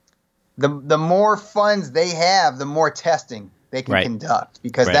more funds they have, the more testing they can conduct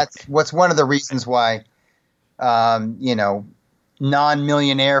because that's what's one of the reasons why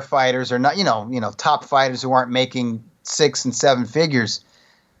non-millionaire fighters or not top fighters who aren't making 6 and 7 figures,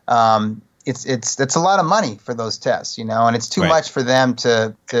 it's a lot of money for those tests, and it's too much for them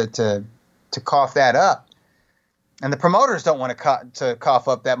to cough that up. And the promoters don't want to cough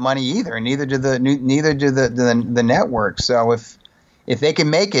up that money either, and neither do the network. So if they can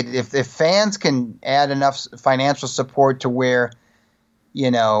make it, if fans can add enough financial support to where,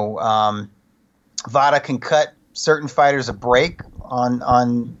 VADA can cut certain fighters a break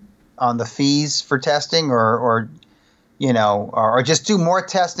on the fees for testing, or just do more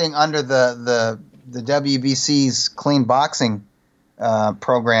testing under the WBC's clean boxing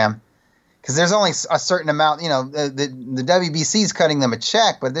program, because there's only a certain amount. The WBC is cutting them a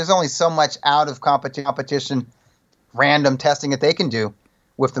check, but there's only so much out of competition random testing that they can do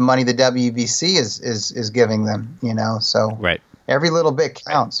with the money the WBC is giving them. So right. Every little bit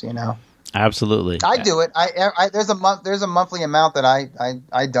counts. Absolutely. I do it. There's a monthly amount that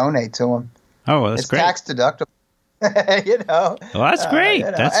I donate to them. Oh, well, that's great. It's tax deductible. Well, that's great.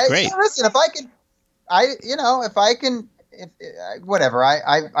 That's great. Listen, if I can, whatever. I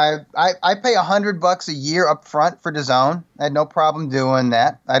pay $100 a year up front for DAZN. I had no problem doing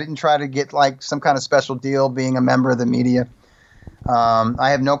that. I didn't try to get like some kind of special deal being a member of the media.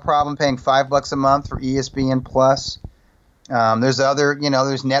 I have no problem paying $5 a month for ESPN Plus. There's other,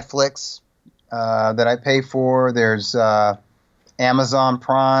 there's Netflix that I pay for. There's Amazon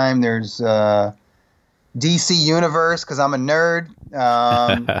Prime. There's DC Universe, because I'm a nerd.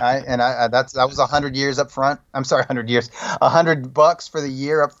 That was 100 years up front. I'm sorry, 100 years. $100 for the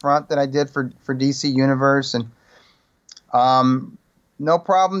year up front that I did for DC Universe, and no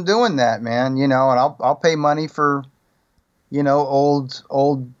problem doing that, man. And I'll pay money for old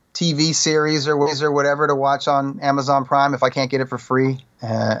TV series or whatever to watch on Amazon Prime if I can't get it for free.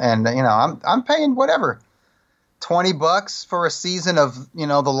 I'm paying whatever, $20 for a season of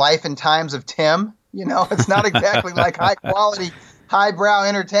the life and times of Tim. It's not exactly like high quality, highbrow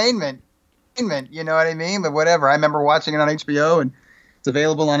entertainment. You know what I mean? But whatever. I remember watching it on HBO, and it's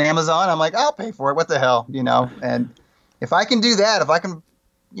available on Amazon. I'm like, I'll pay for it. What the hell? And if I can do that, if I can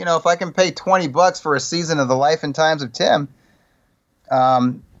pay $20 for a season of the life and times of Tim,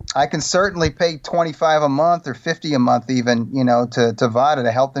 I can certainly pay $25 a month or $50 a month even, to VADA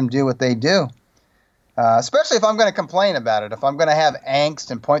to help them do what they do. Especially if I'm going to complain about it, if I'm going to have angst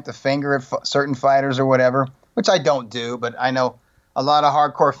and point the finger at certain fighters or whatever, which I don't do, but I know a lot of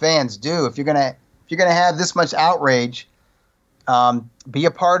hardcore fans do. If you're going to have this much outrage, be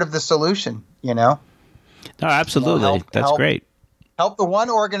a part of the solution. No, absolutely. That's great. Help the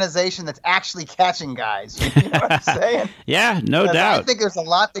one organization that's actually catching guys. You know what I'm saying? Yeah, no doubt. I think there's a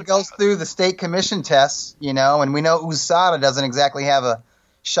lot that goes through the state commission tests, and we know USADA doesn't exactly have a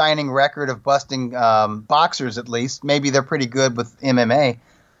shining record of busting boxers, at least. Maybe they're pretty good with MMA,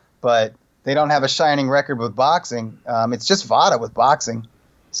 but they don't have a shining record with boxing. It's just VADA with boxing.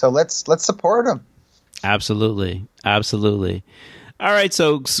 So let's support them. Absolutely. Absolutely. All right,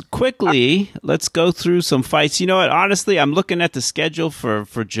 so quickly, let's go through some fights. You know what? Honestly, I'm looking at the schedule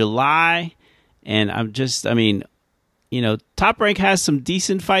for July, and Top Rank has some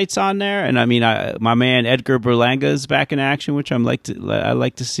decent fights on there, and my man Edgar Berlanga is back in action, which I like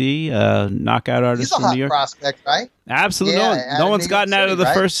to see. Knockout artist from New York. He's a hot prospect, right? Absolutely. Yeah, no one's gotten out of the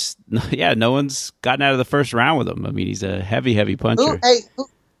first. Yeah, no one's gotten out of the first round with him. He's a heavy puncher.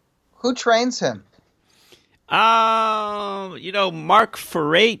 Who trains him? Mark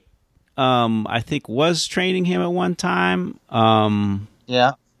Ferrate, I think was training him at one time.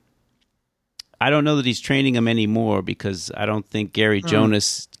 Yeah. I don't know that he's training him anymore, because I don't think Gary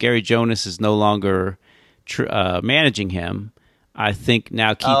Jonas is no longer managing him. I think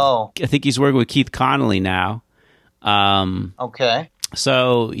now I think he's working with Keith Connolly now. Okay.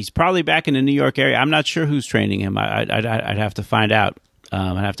 So he's probably back in the New York area. I'm not sure who's training him. I'd have to find out.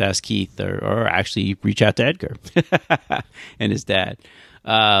 I'd have to ask Keith, or actually reach out to Edgar and his dad.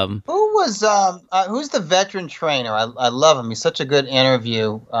 Who's the veteran trainer? I love him. He's such a good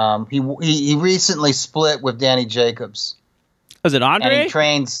interview. He recently split with Danny Jacobs. Was it Andre? And he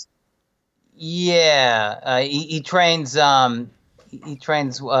trains. Yeah, he trains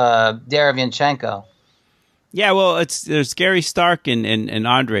Derevyanchenko. Yeah, well, there's Gary Stark and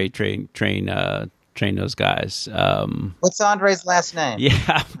Andre train those guys. What's Andre's last name?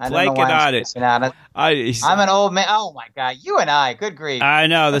 Yeah, I'm blanking on it. I'm an old man. Oh my God, you and I. Good grief. I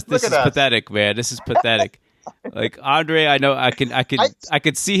know this is pathetic, man. This is pathetic. Like Andre, I know I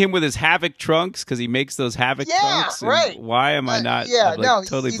could see him with his Havoc trunks, because he makes those Havoc trunks. Right. Why am I not?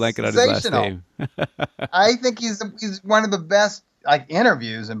 Totally blanking on his last name. I think he's one of the best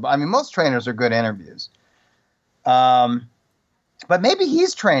interviews, and most trainers are good interviews. But maybe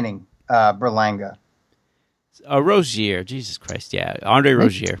he's training Berlanga. Rozier, Jesus Christ, yeah, Andre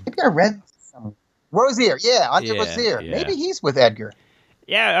Rozier. Maybe I read something. Rozier, yeah, Andre Rozier. Yeah. Maybe he's with Edgar.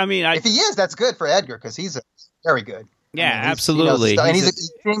 Yeah, if he is, that's good for Edgar, because he's very good. Yeah, absolutely. And he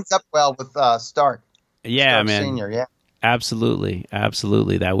teams up well with Stark. Yeah, Stark man. Senior, yeah. Absolutely.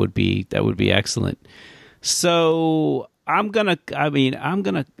 That would be excellent. So I'm gonna,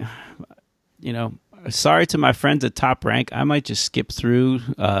 sorry to my friends at Top Rank. I might just skip through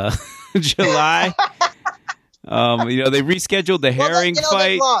July. They rescheduled the Herring fight.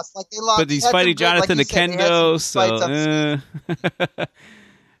 They lost. But he's fighting Jonathan Oquendo. So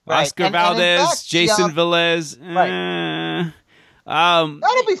Oscar Valdez, fact, Jason Velez. Right.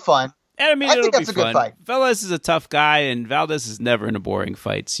 That'll be fun. I mean, I think that's a good fight. Velez is a tough guy, and Valdez is never in a boring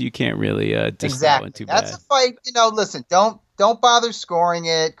fight, so you can't really diss that one too bad. That's a fight. Listen, don't bother scoring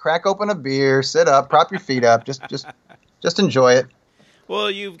it. Crack open a beer, sit up, prop your feet up, just enjoy it. Well,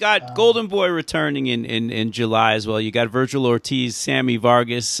 you've got Golden Boy returning in July as well. You got Virgil Ortiz, Sammy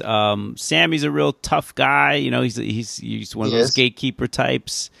Vargas. Sammy's a real tough guy. He's one of those gatekeeper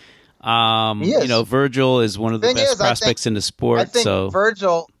types. Virgil is one of the best prospects in the sport.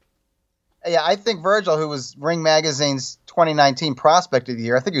 I think Virgil, who was Ring Magazine's 2019 Prospect of the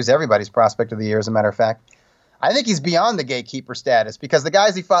Year, I think he was everybody's Prospect of the Year, as a matter of fact. I think he's beyond the gatekeeper status because the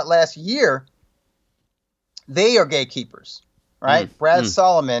guys he fought last year, they are gatekeepers, right? Brad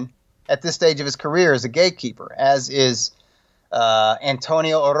Solomon, at this stage of his career, is a gatekeeper, as is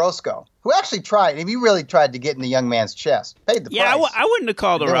Antonio Orozco, who actually tried. He really tried to get in the young man's chest. Paid the price. Yeah, I wouldn't have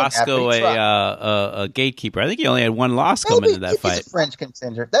called Orozco a gatekeeper. I think he only had one loss coming into that fight. He's a French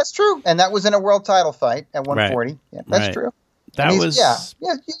contender. That's true, and that was in a world title fight at 140. Right. Yeah, that's true. That was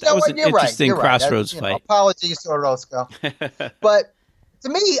an interesting crossroads fight. Apologies to Orozco, but to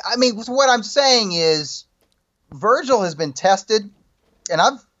me, I mean, what I'm saying is Virgil has been tested, and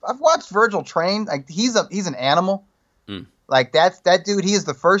I've watched Virgil train. Like he's an animal. Like that dude, he is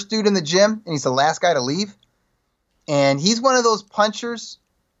the first dude in the gym, and he's the last guy to leave. And he's one of those punchers.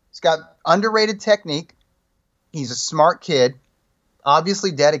 He's got underrated technique. He's a smart kid,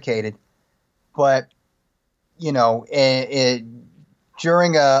 obviously dedicated. But,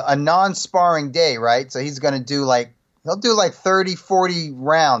 during a non-sparring day, right? So he's going to do he'll do 30, 40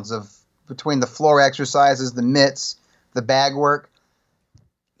 rounds of between the floor exercises, the mitts, the bag work.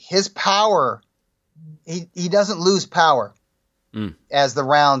 His power, he doesn't lose power. As the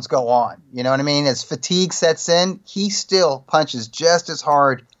rounds go on. You know what I mean? As fatigue sets in, he still punches just as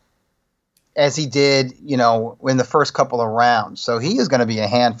hard as he did, in the first couple of rounds. So he is going to be a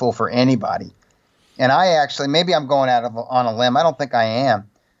handful for anybody. And maybe I'm going on a limb. I don't think I am.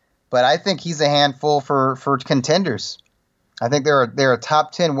 But I think he's a handful for contenders. I think there are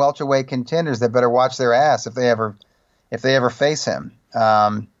top 10 welterweight contenders that better watch their ass if they ever face him.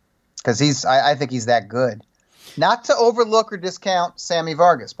 Because I think he's that good. Not to overlook or discount Sammy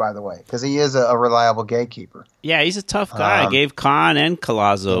Vargas, by the way, because he is a reliable gatekeeper. Yeah, he's a tough guy. Gave Khan and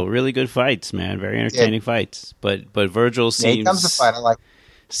Collazo really good fights, man. Very entertaining fights. But Virgil he comes to fight. I like.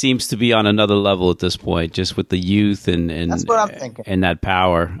 Seems to be on another level at this point, just with the youth and that's what I'm thinking. And that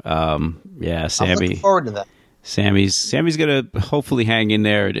power. Sammy. I'm looking forward to that. Sammy's gonna hopefully hang in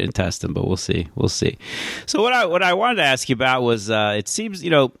there and test him, but we'll see. So what I wanted to ask you about was it seems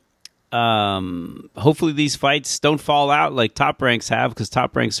hopefully these fights don't fall out like Top Ranks have, because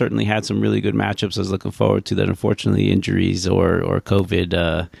Top Ranks certainly had some really good matchups I was looking forward to that unfortunately injuries or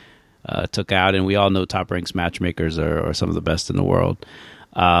COVID took out, and we all know Top Ranks matchmakers are some of the best in the world.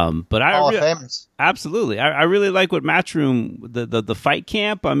 But absolutely, I really like what Matchroom, the fight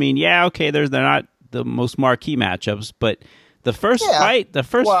camp. I mean, they're not the most marquee matchups, but the first fight, the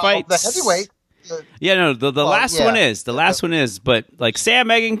heavyweight. The last one is, but like Sam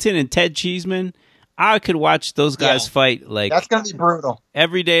Eggington and Ted Cheeseman, I could watch those guys fight that's going to be brutal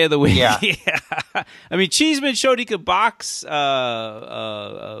every day of the week. Yeah. I mean, Cheeseman showed he could box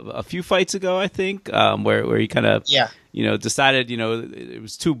a few fights ago, I think, where he kind of decided it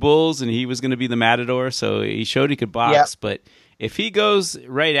was two bulls and he was going to be the matador, so he showed he could box. Yeah. But if he goes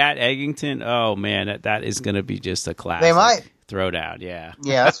right at Eggington, oh man, that is going to be just a classic. They might. Throwdown, yeah.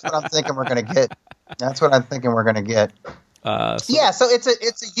 Yeah, that's what I'm thinking we're going to get. So it's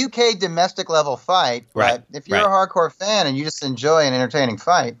a UK domestic level fight, right? If you're a hardcore fan and you just enjoy an entertaining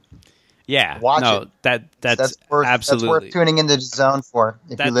fight, watch it. That's absolutely worth tuning into the zone for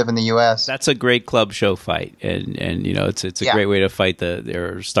if you live in the US. That's a great club show fight, and it's a great way to fight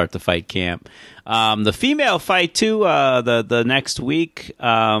or start the fight camp. The female fight too, the next week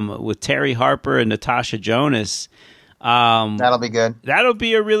with Terry Harper and Natasha Jonas. That'll be good. That'll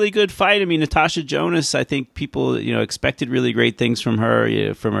be a really good fight. I mean, Natasha Jonas, I think people, expected really great things from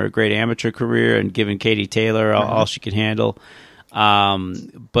her, from her great amateur career and giving Katie Taylor all she could handle.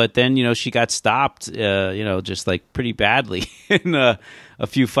 But then, she got stopped, just like pretty badly in a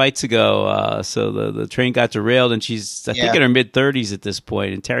few fights ago. So the train got derailed, and she's, I think, in her mid-30s at this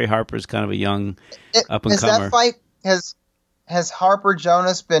point. And Terry Harper's kind of a young up-and-comer. has Harper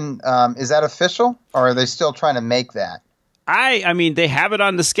Jonas been? Is that official, or are they still trying to make that? I mean, they have it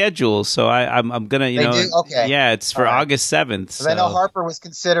on the schedule, so I'm gonna, They do? Okay. yeah, it's for August 7th. Because I know Harper was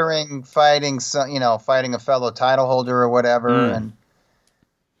considering fighting a fellow title holder or whatever, and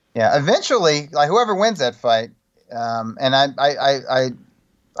yeah, eventually, like whoever wins that fight, and I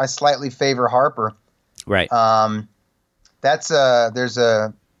slightly favor Harper. Right. There's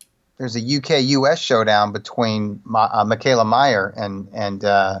a UK-US showdown between Michaela Meyer and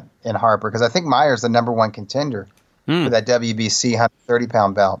Harper, because I think Meyer's the number one contender for that WBC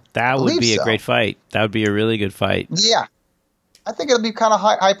 130-pound belt. That would be a great fight. That would be a really good fight. Yeah, I think it'll be kind of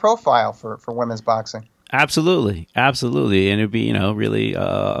high profile for women's boxing. Absolutely, and it'd be really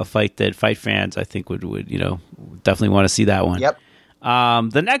a fight that fight fans I think would definitely want to see that one. Yep.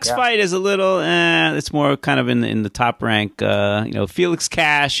 The next fight is a little, it's more kind of in the top rank. Felix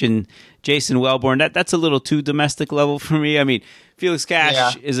Cash and Jason Wellborn. That's a little too domestic level for me. I mean, Felix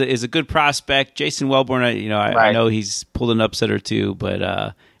Cash is a good prospect. Jason Wellborn, I know he's pulled an upset or two,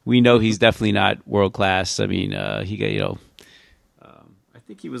 but we know he's definitely not world class. I mean, he got I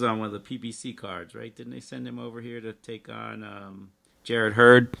think he was on one of the PBC cards, right? Didn't they send him over here to take on Jared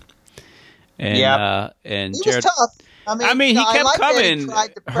Hurd? And and he Jared, was tough. I mean, he kept coming. He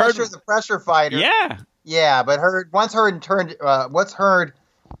tried to pressure the pressure fighter. Yeah, but once Hurd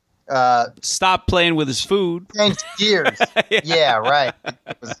stopped playing with his food, changed gears. Yeah, right.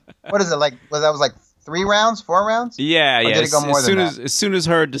 What is it like? That was like 3 rounds, 4 rounds? Yeah. Did it go more than that? As soon as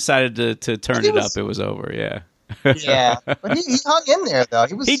Hurd decided to turn it up, it was over. Yeah. Yeah, but he hung in there though.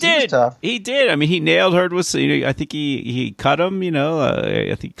 He was tough. He did. I mean, he nailed Hurd. I think he cut him.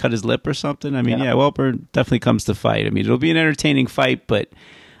 I think he cut his lip or something. I mean, Wellborn definitely comes to fight. I mean, it'll be an entertaining fight, but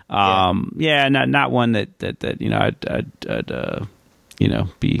not one that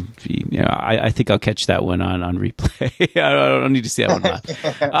I think I'll catch that one on replay. I don't need to see that one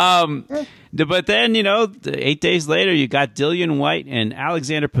live. But then 8 days later, you got Dillian White and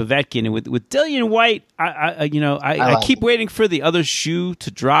Alexander Povetkin, and with Dillian White, I keep waiting for the other shoe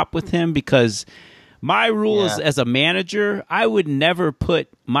to drop with him, because my rule is, as a manager, I would never put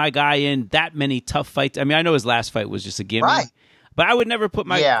my guy in that many tough fights. I mean, I know his last fight was just a gimme. Right. But I would never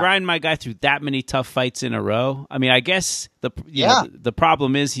grind my guy through that many tough fights in a row. I mean, I guess the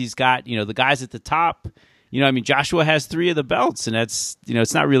problem is he's got the guys at the top. Joshua has 3 of the belts, and that's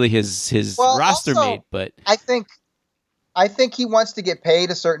it's not really his roster mate. But I think he wants to get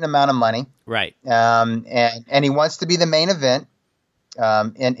paid a certain amount of money, right? And he wants to be the main event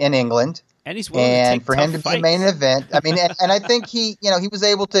in England, and he's willing to take for him to be the main event. I mean, and I think he was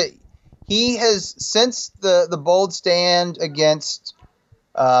able to. He has, since the bold stand against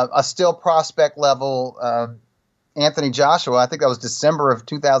a still prospect level Anthony Joshua, I think that was December of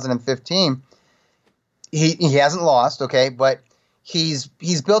 2015, he hasn't lost, okay, but he's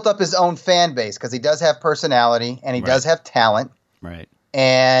built up his own fan base, because he does have personality and he does have talent. Right.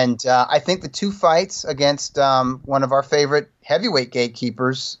 And I think the 2 fights against one of our favorite heavyweight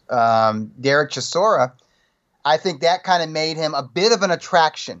gatekeepers, Derek Chisora, I think that kind of made him a bit of an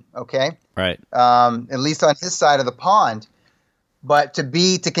attraction, okay? Right. At least on his side of the pond. But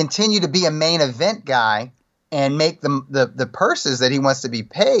to continue to be a main event guy and make the purses that he wants to be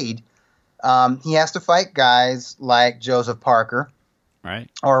paid, he has to fight guys like Joseph Parker. Right.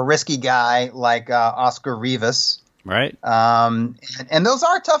 Or a risky guy like Oscar Rivas. Right. And those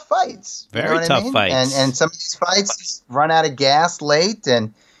are tough fights. Very tough fights. And some of these fights, he's run out of gas late,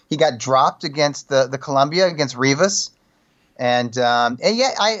 and he got dropped against the Columbia against Rivas, and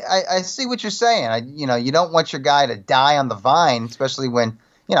I see what you're saying. You don't want your guy to die on the vine, especially when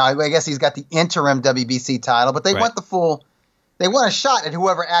I guess he's got the interim WBC title, but they want the full. They want a shot at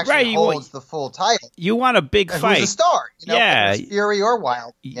whoever actually holds the full title. You want a big fight, who's a star, yeah, Fury or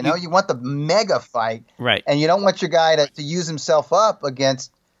Wild. You want the mega fight, right? And you don't want your guy to use himself up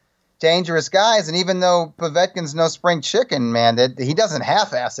against dangerous guys. And even though Povetkin's no spring chicken, man, that he doesn't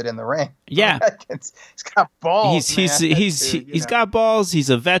half-ass it in the ring. Yeah, he's got balls. He's got balls. He's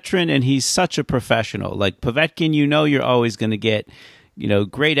a veteran, and he's such a professional. Like Povetkin, you're always going to get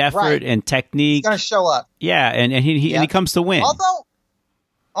great effort and technique. He's going to show up. Yeah, and he comes to win.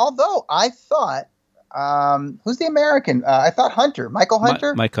 Although I thought, who's the American? I thought Hunter, Michael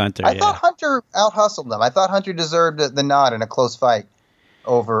Hunter. Mike Hunter. I thought Hunter out-hustled him. I thought Hunter deserved the nod in a close fight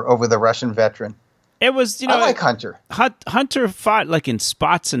over the Russian veteran. It was, I like Hunter. Hunter fought like in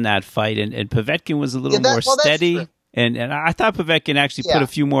spots in that fight, and Povetkin was a little more steady. And I thought Povetkin actually put a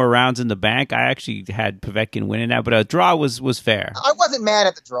few more rounds in the bank. I actually had Povetkin winning that, but a draw was fair. I wasn't mad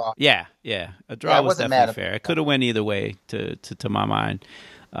at the draw. Yeah. A draw was definitely fair. It could have went either way to my mind.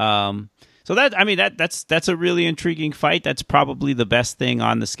 So So that's a really intriguing fight. That's probably the best thing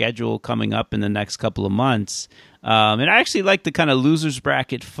on the schedule coming up in the next couple of months. And I actually like the kind of losers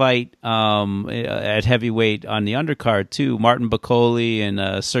bracket fight at heavyweight on the undercard too. Martin Bakole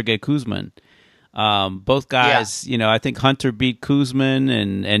and Sergey Kuzmin. Both guys, I think Hunter beat Kuzmin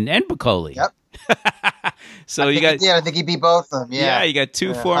and Bakole. Yep. So I think he beat both of them. Yeah, you got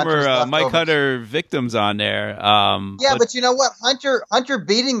two former Mike Hunter victims on there. But you know what? Hunter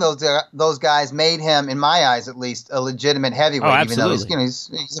beating those guys made him, in my eyes at least, a legitimate heavyweight. Oh, even though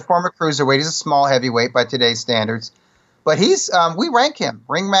he's a former cruiserweight, he's a small heavyweight by today's standards. But we rank him.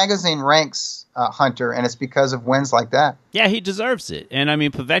 Ring Magazine ranks Hunter, and it's because of wins like that. Yeah, he deserves it. And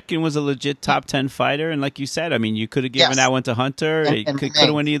Povetkin was a legit top 10 fighter, and like you said, you could have given that one to Hunter. He could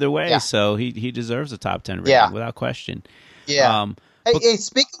have went either way, so he deserves a top 10 rating without question. Yeah. Hey,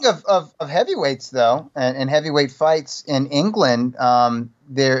 speaking of heavyweights though, and heavyweight fights in England,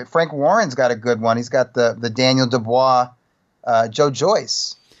 Frank Warren's got a good one. He's got the Daniel Dubois, Joe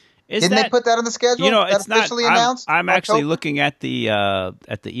Joyce. Didn't they put that on the schedule? It's not officially announced. I'm actually looking at the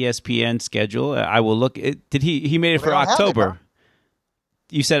ESPN schedule. I will look. Did he made it for October?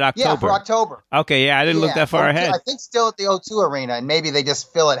 You said October. Yeah, for October. Okay, I didn't look that far ahead. I think still at the O2 Arena, and maybe they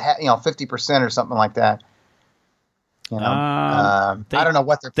just fill it, 50% or something like that. I don't know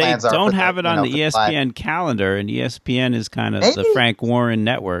what their plans are. They don't have it on the ESPN calendar, and ESPN is kind of the Frank Warren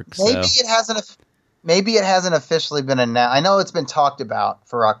network. Maybe it hasn't officially been announced. I know it's been talked about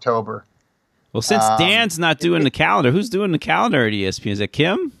for October. Well, since Dan's not doing the calendar, who's doing the calendar at ESPN? Is it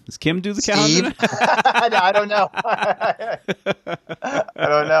Kim? Does Kim do the calendar? I don't know. I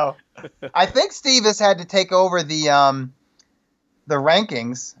don't know. I think Steve has had to take over the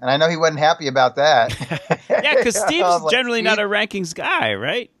rankings, and I know he wasn't happy about that. Yeah, because Steve's generally not a rankings guy,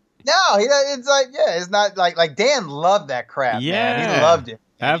 right? No, it's not like Dan loved that crap. Yeah, man. He loved it.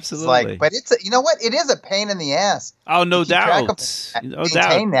 Absolutely. But it's you know what? It is a pain in the ass. Oh, no doubt.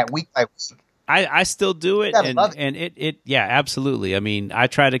 Maintain that week by week. I still do it, and it absolutely. I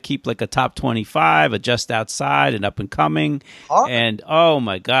try to keep like a top 25, a just outside, and up and coming, and oh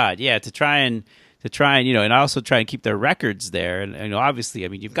my god, to try and and I also try and keep their records there, and obviously,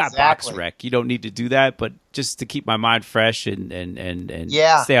 you've got Box Rec, you don't need to do that, but just to keep my mind fresh and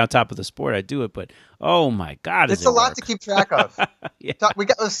stay on top of the sport, I do it. But oh my god, it's a lot to keep track of. We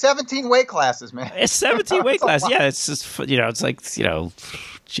got 17 weight classes, man. It's 17 weight classes. Yeah, it's just it's like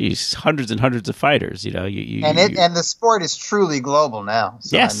geez, hundreds and hundreds of fighters. And the sport is truly global now.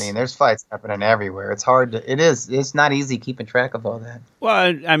 So, yes, there's fights happening everywhere. It's hard to. It's not easy keeping track of all that.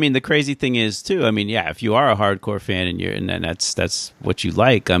 Well, the crazy thing is too. If you are a hardcore fan and that's what you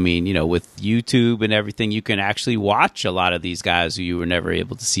like. With YouTube and everything, you can actually watch a lot of these guys who you were never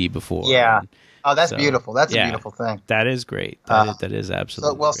able to see before. Yeah. Oh, that's beautiful. That's a beautiful thing. That is great. That is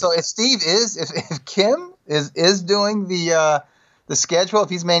absolutely. Great. So if Steve if Kim is doing the schedule, if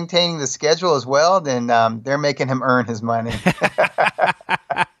he's maintaining the schedule as well, then they're making him earn his money.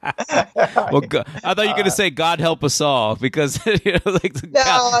 Well, I thought you were going to say "God help us all" because he'll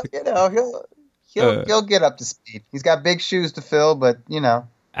get up to speed. He's got big shoes to fill, but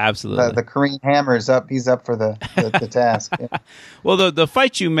absolutely, the Korean Hammer is up. He's up for the task. Yeah. Well, the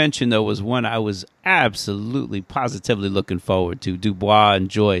fight you mentioned though was one I was absolutely positively looking forward to, Dubois and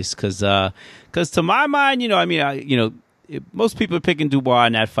Joyce, because to my mind, most people are picking Dubois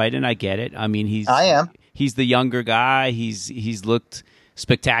in that fight, and I get it. He's the younger guy. He's looked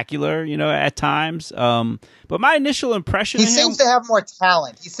spectacular, at times. But my initial impression he of him, seems to have more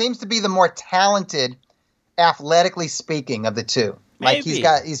talent. He seems to be the more talented, athletically speaking, of the two. Maybe.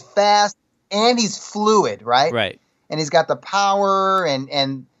 Like he's fast and he's fluid, right? Right. And he's got the power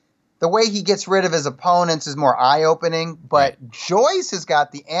and the way he gets rid of his opponents is more eye-opening. But Joyce has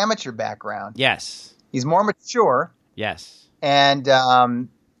got the amateur background. Yes. He's more mature. Yes. And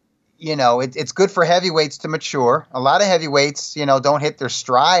it's good for heavyweights to mature. A lot of heavyweights, don't hit their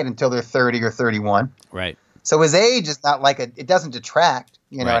stride until they're 30 or 31. Right. So his age is not it doesn't detract.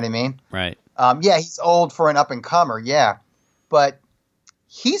 You know what I mean? Right. He's old for an up-and-comer. Yeah. But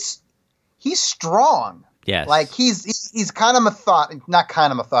he's strong. Yes. Like he's kind of not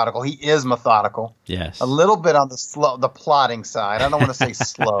kind of methodical. He is methodical. Yes. A little bit on the plodding side. I don't want to say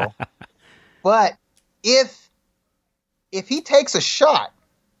slow. But if he takes a shot,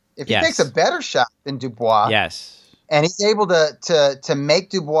 if he takes a better shot than Dubois, and he's able to make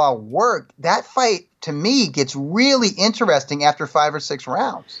Dubois work, that fight to me gets really interesting after 5 or 6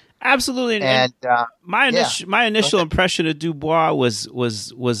 rounds. Absolutely, and my initial impression of Dubois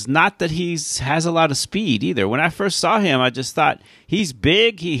was not that has a lot of speed either. When I first saw him, I just thought he's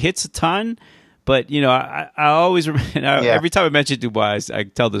big, he hits a ton, But, I always remember, every time I mention Dubois, I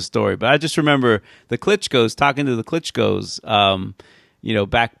tell this story. But I just remember the Klitschko's, talking to the Klitschko's,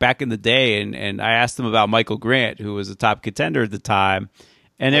 back in the day. And I asked them about Michael Grant, who was a top contender at the time.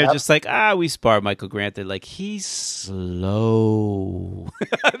 And they're just like, we sparred Michael Grant. They're like, he's slow.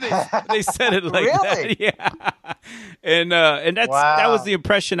 they said it like that. Yeah. And that was the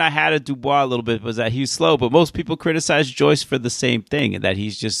impression I had of Dubois a little bit, was that he's slow. But most people criticize Joyce for the same thing, and that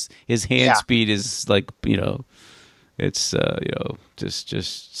he's just, his hand speed is like, it's,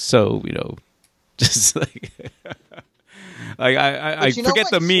 just so, just like, I forget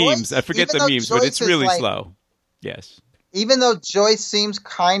the memes. I forget the memes, but it's really slow. Yes. Even though Joyce seems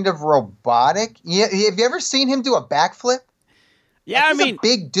kind of robotic, have you ever seen him do a backflip? Yeah, he's a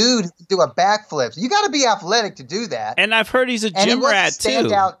big dude who can do a backflip. You got to be athletic to do that. And I've heard he's a gym rat too.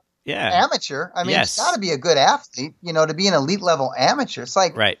 Standout amateur. I mean, it's got to be a good athlete, to be an elite level amateur. It's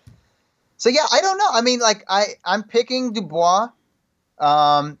like, right. So yeah, I don't know. I mean, like I'm picking Dubois,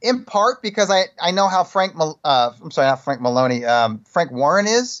 in part because I know how Frank Warren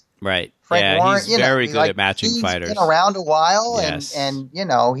is. Right. Frank Warren, he's very good at matching fighters. He's been around a while, and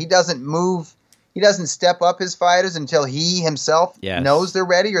he doesn't move. He doesn't step up his fighters until he himself knows they're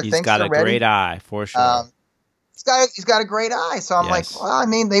ready or thinks they're ready. He's got a great eye, for sure. He's got a great eye. So I'm like, well, I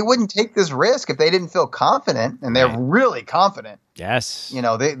mean, they wouldn't take this risk if they didn't feel confident, and they're really confident. Yes.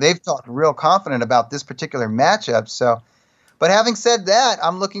 They've talked real confident about this particular matchup. So, but having said that,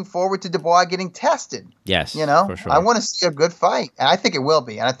 I'm looking forward to Dubois getting tested. Yes, for sure. I want to see a good fight, and I think it will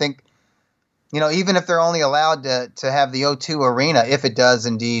be. And I think, even if they're only allowed to have the O2 Arena, if it does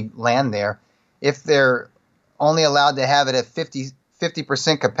indeed land there, if they're only allowed to have it at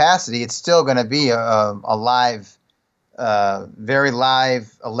 50% capacity, it's still going to be a live, very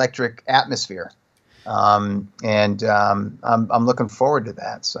live electric atmosphere. I'm looking forward to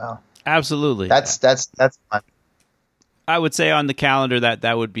that. So absolutely, that's fun. I would say on the calendar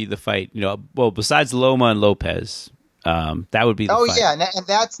that would be the fight. Besides Loma and Lopez. That would be the fight. Oh yeah, and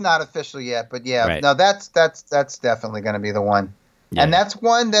that's not official yet, but right. No, that's definitely going to be the one, and that's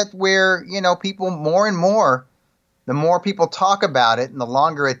one that where people more and more, the more people talk about it, and the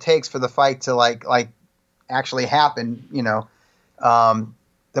longer it takes for the fight to like actually happen, the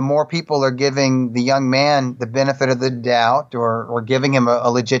more people are giving the young man the benefit of the doubt, or giving him a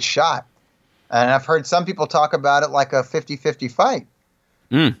legit shot, and I've heard some people talk about it like a 50-50 fight,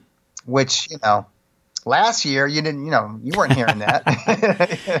 which last year, you weren't hearing that.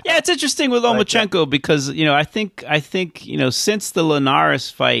 Yeah, it's interesting with Lomachenko because I think since the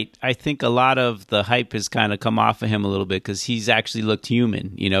Linares fight, I think a lot of the hype has kind of come off of him a little bit because he's actually looked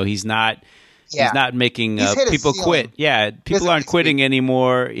human. He's not making people quit. Yeah, people aren't quitting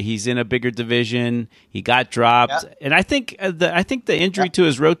anymore. He's in a bigger division. He got dropped, and I think the injury to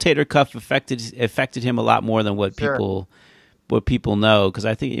his rotator cuff affected him a lot more than what people. What people know, because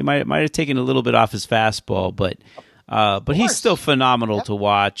I think he might have taken a little bit off his fastball, but he's still phenomenal to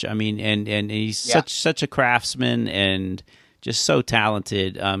watch. I mean, and he's such a craftsman and just so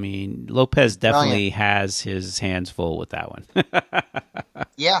talented. I mean, Lopez definitely has his hands full with that one.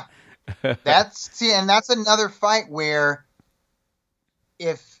 Yeah, that's another fight where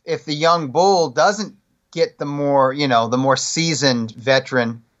if the young bull doesn't get the more seasoned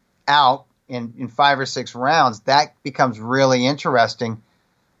veteran out in 5 or 6 rounds, that becomes really interesting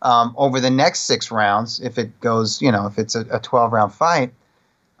over the next 6 rounds if it goes, if it's a 12-round fight.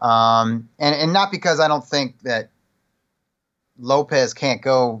 And not because I don't think that Lopez can't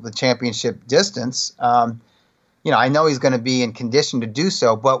go the championship distance. I know he's going to be in condition to do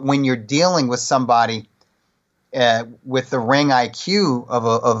so, but when you're dealing with somebody with the ring IQ of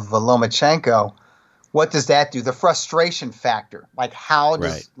a Lomachenko, what does that do? The frustration factor. Like, how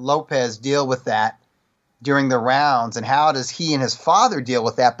does Lopez deal with that during the rounds, and how does he and his father deal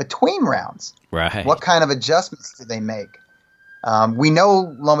with that between rounds? Right. What kind of adjustments do they make? We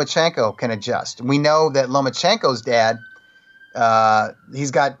know Lomachenko can adjust. We know that Lomachenko's dad,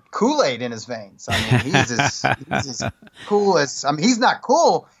 he's got Kool-Aid in his veins. I mean, he's as cool as. I mean, he's not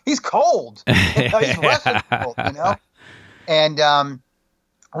cool. He's cold. He's Russian cold. And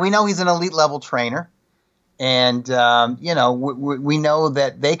we know he's an elite level trainer. And, we know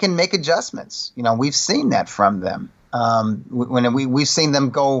that they can make adjustments. We've seen that from them. When we've seen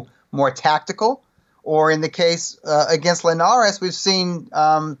them go more tactical, or in the case against Linares, we've seen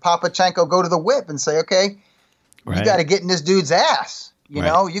Papachenko go to the whip and say, okay, you got to get in this dude's ass. You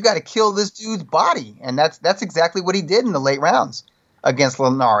got to kill this dude's body. And that's exactly what he did in the late rounds against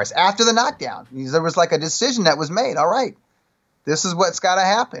Linares. After the knockdown, there was like a decision that was made. All right, this is what's got to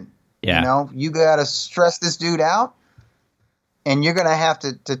happen. Yeah. You got to stress this dude out. and you're going to have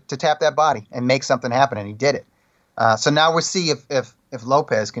to tap that body and make something happen, and he did it. So now we'll see if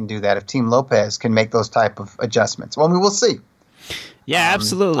Lopez can do that, if Team Lopez can make those type of adjustments. Well, we will see. Yeah,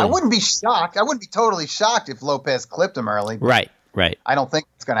 absolutely. I wouldn't be shocked. I wouldn't be totally shocked if Lopez clipped him early. Right. I don't think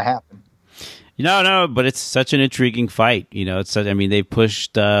it's going to happen. No, but it's such an intriguing fight. They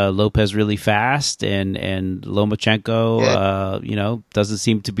pushed Lopez really fast, and Lomachenko, doesn't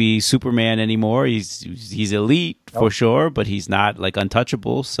seem to be Superman anymore. He's elite for sure, but he's not like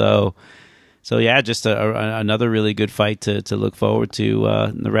untouchable. So yeah, just another really good fight to look forward to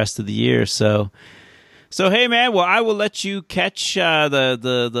in the rest of the year. So hey, man. Well, I will let you catch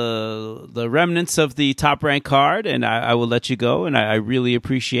the remnants of the Top Rank card, and I will let you go. And I really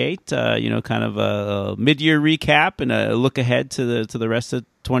appreciate kind of a mid-year recap and a look ahead to the rest of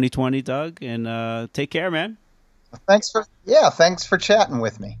 2020, Doug. And take care, man. Thanks for chatting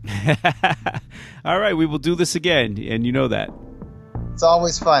with me. All right, we will do this again, and you know that. It's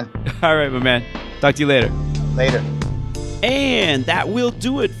always fun. All right, my man. Talk to you later. Later. And that will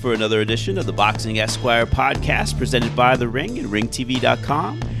do it for another edition of the Boxing Esquire podcast, presented by The Ring and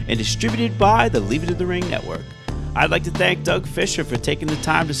ringtv.com and distributed by the Leave It in the Ring network. I'd like to thank Doug Fischer for taking the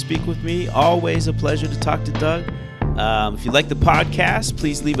time to speak with me. Always a pleasure to talk to Doug. If you like the podcast,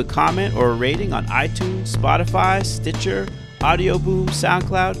 please leave a comment or a rating on iTunes, Spotify, Stitcher, Audio Boom,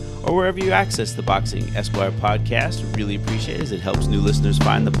 SoundCloud, or wherever you access the Boxing Esquire podcast. Really appreciate it as it helps new listeners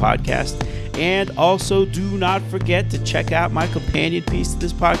find the podcast. And also, do not forget to check out my companion piece to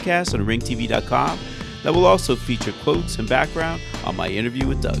this podcast on ringtv.com that will also feature quotes and background on my interview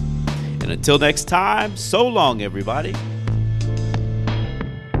with Doug. And until next time, so long, everybody.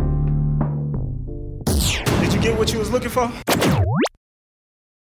 Did you get what you was looking for?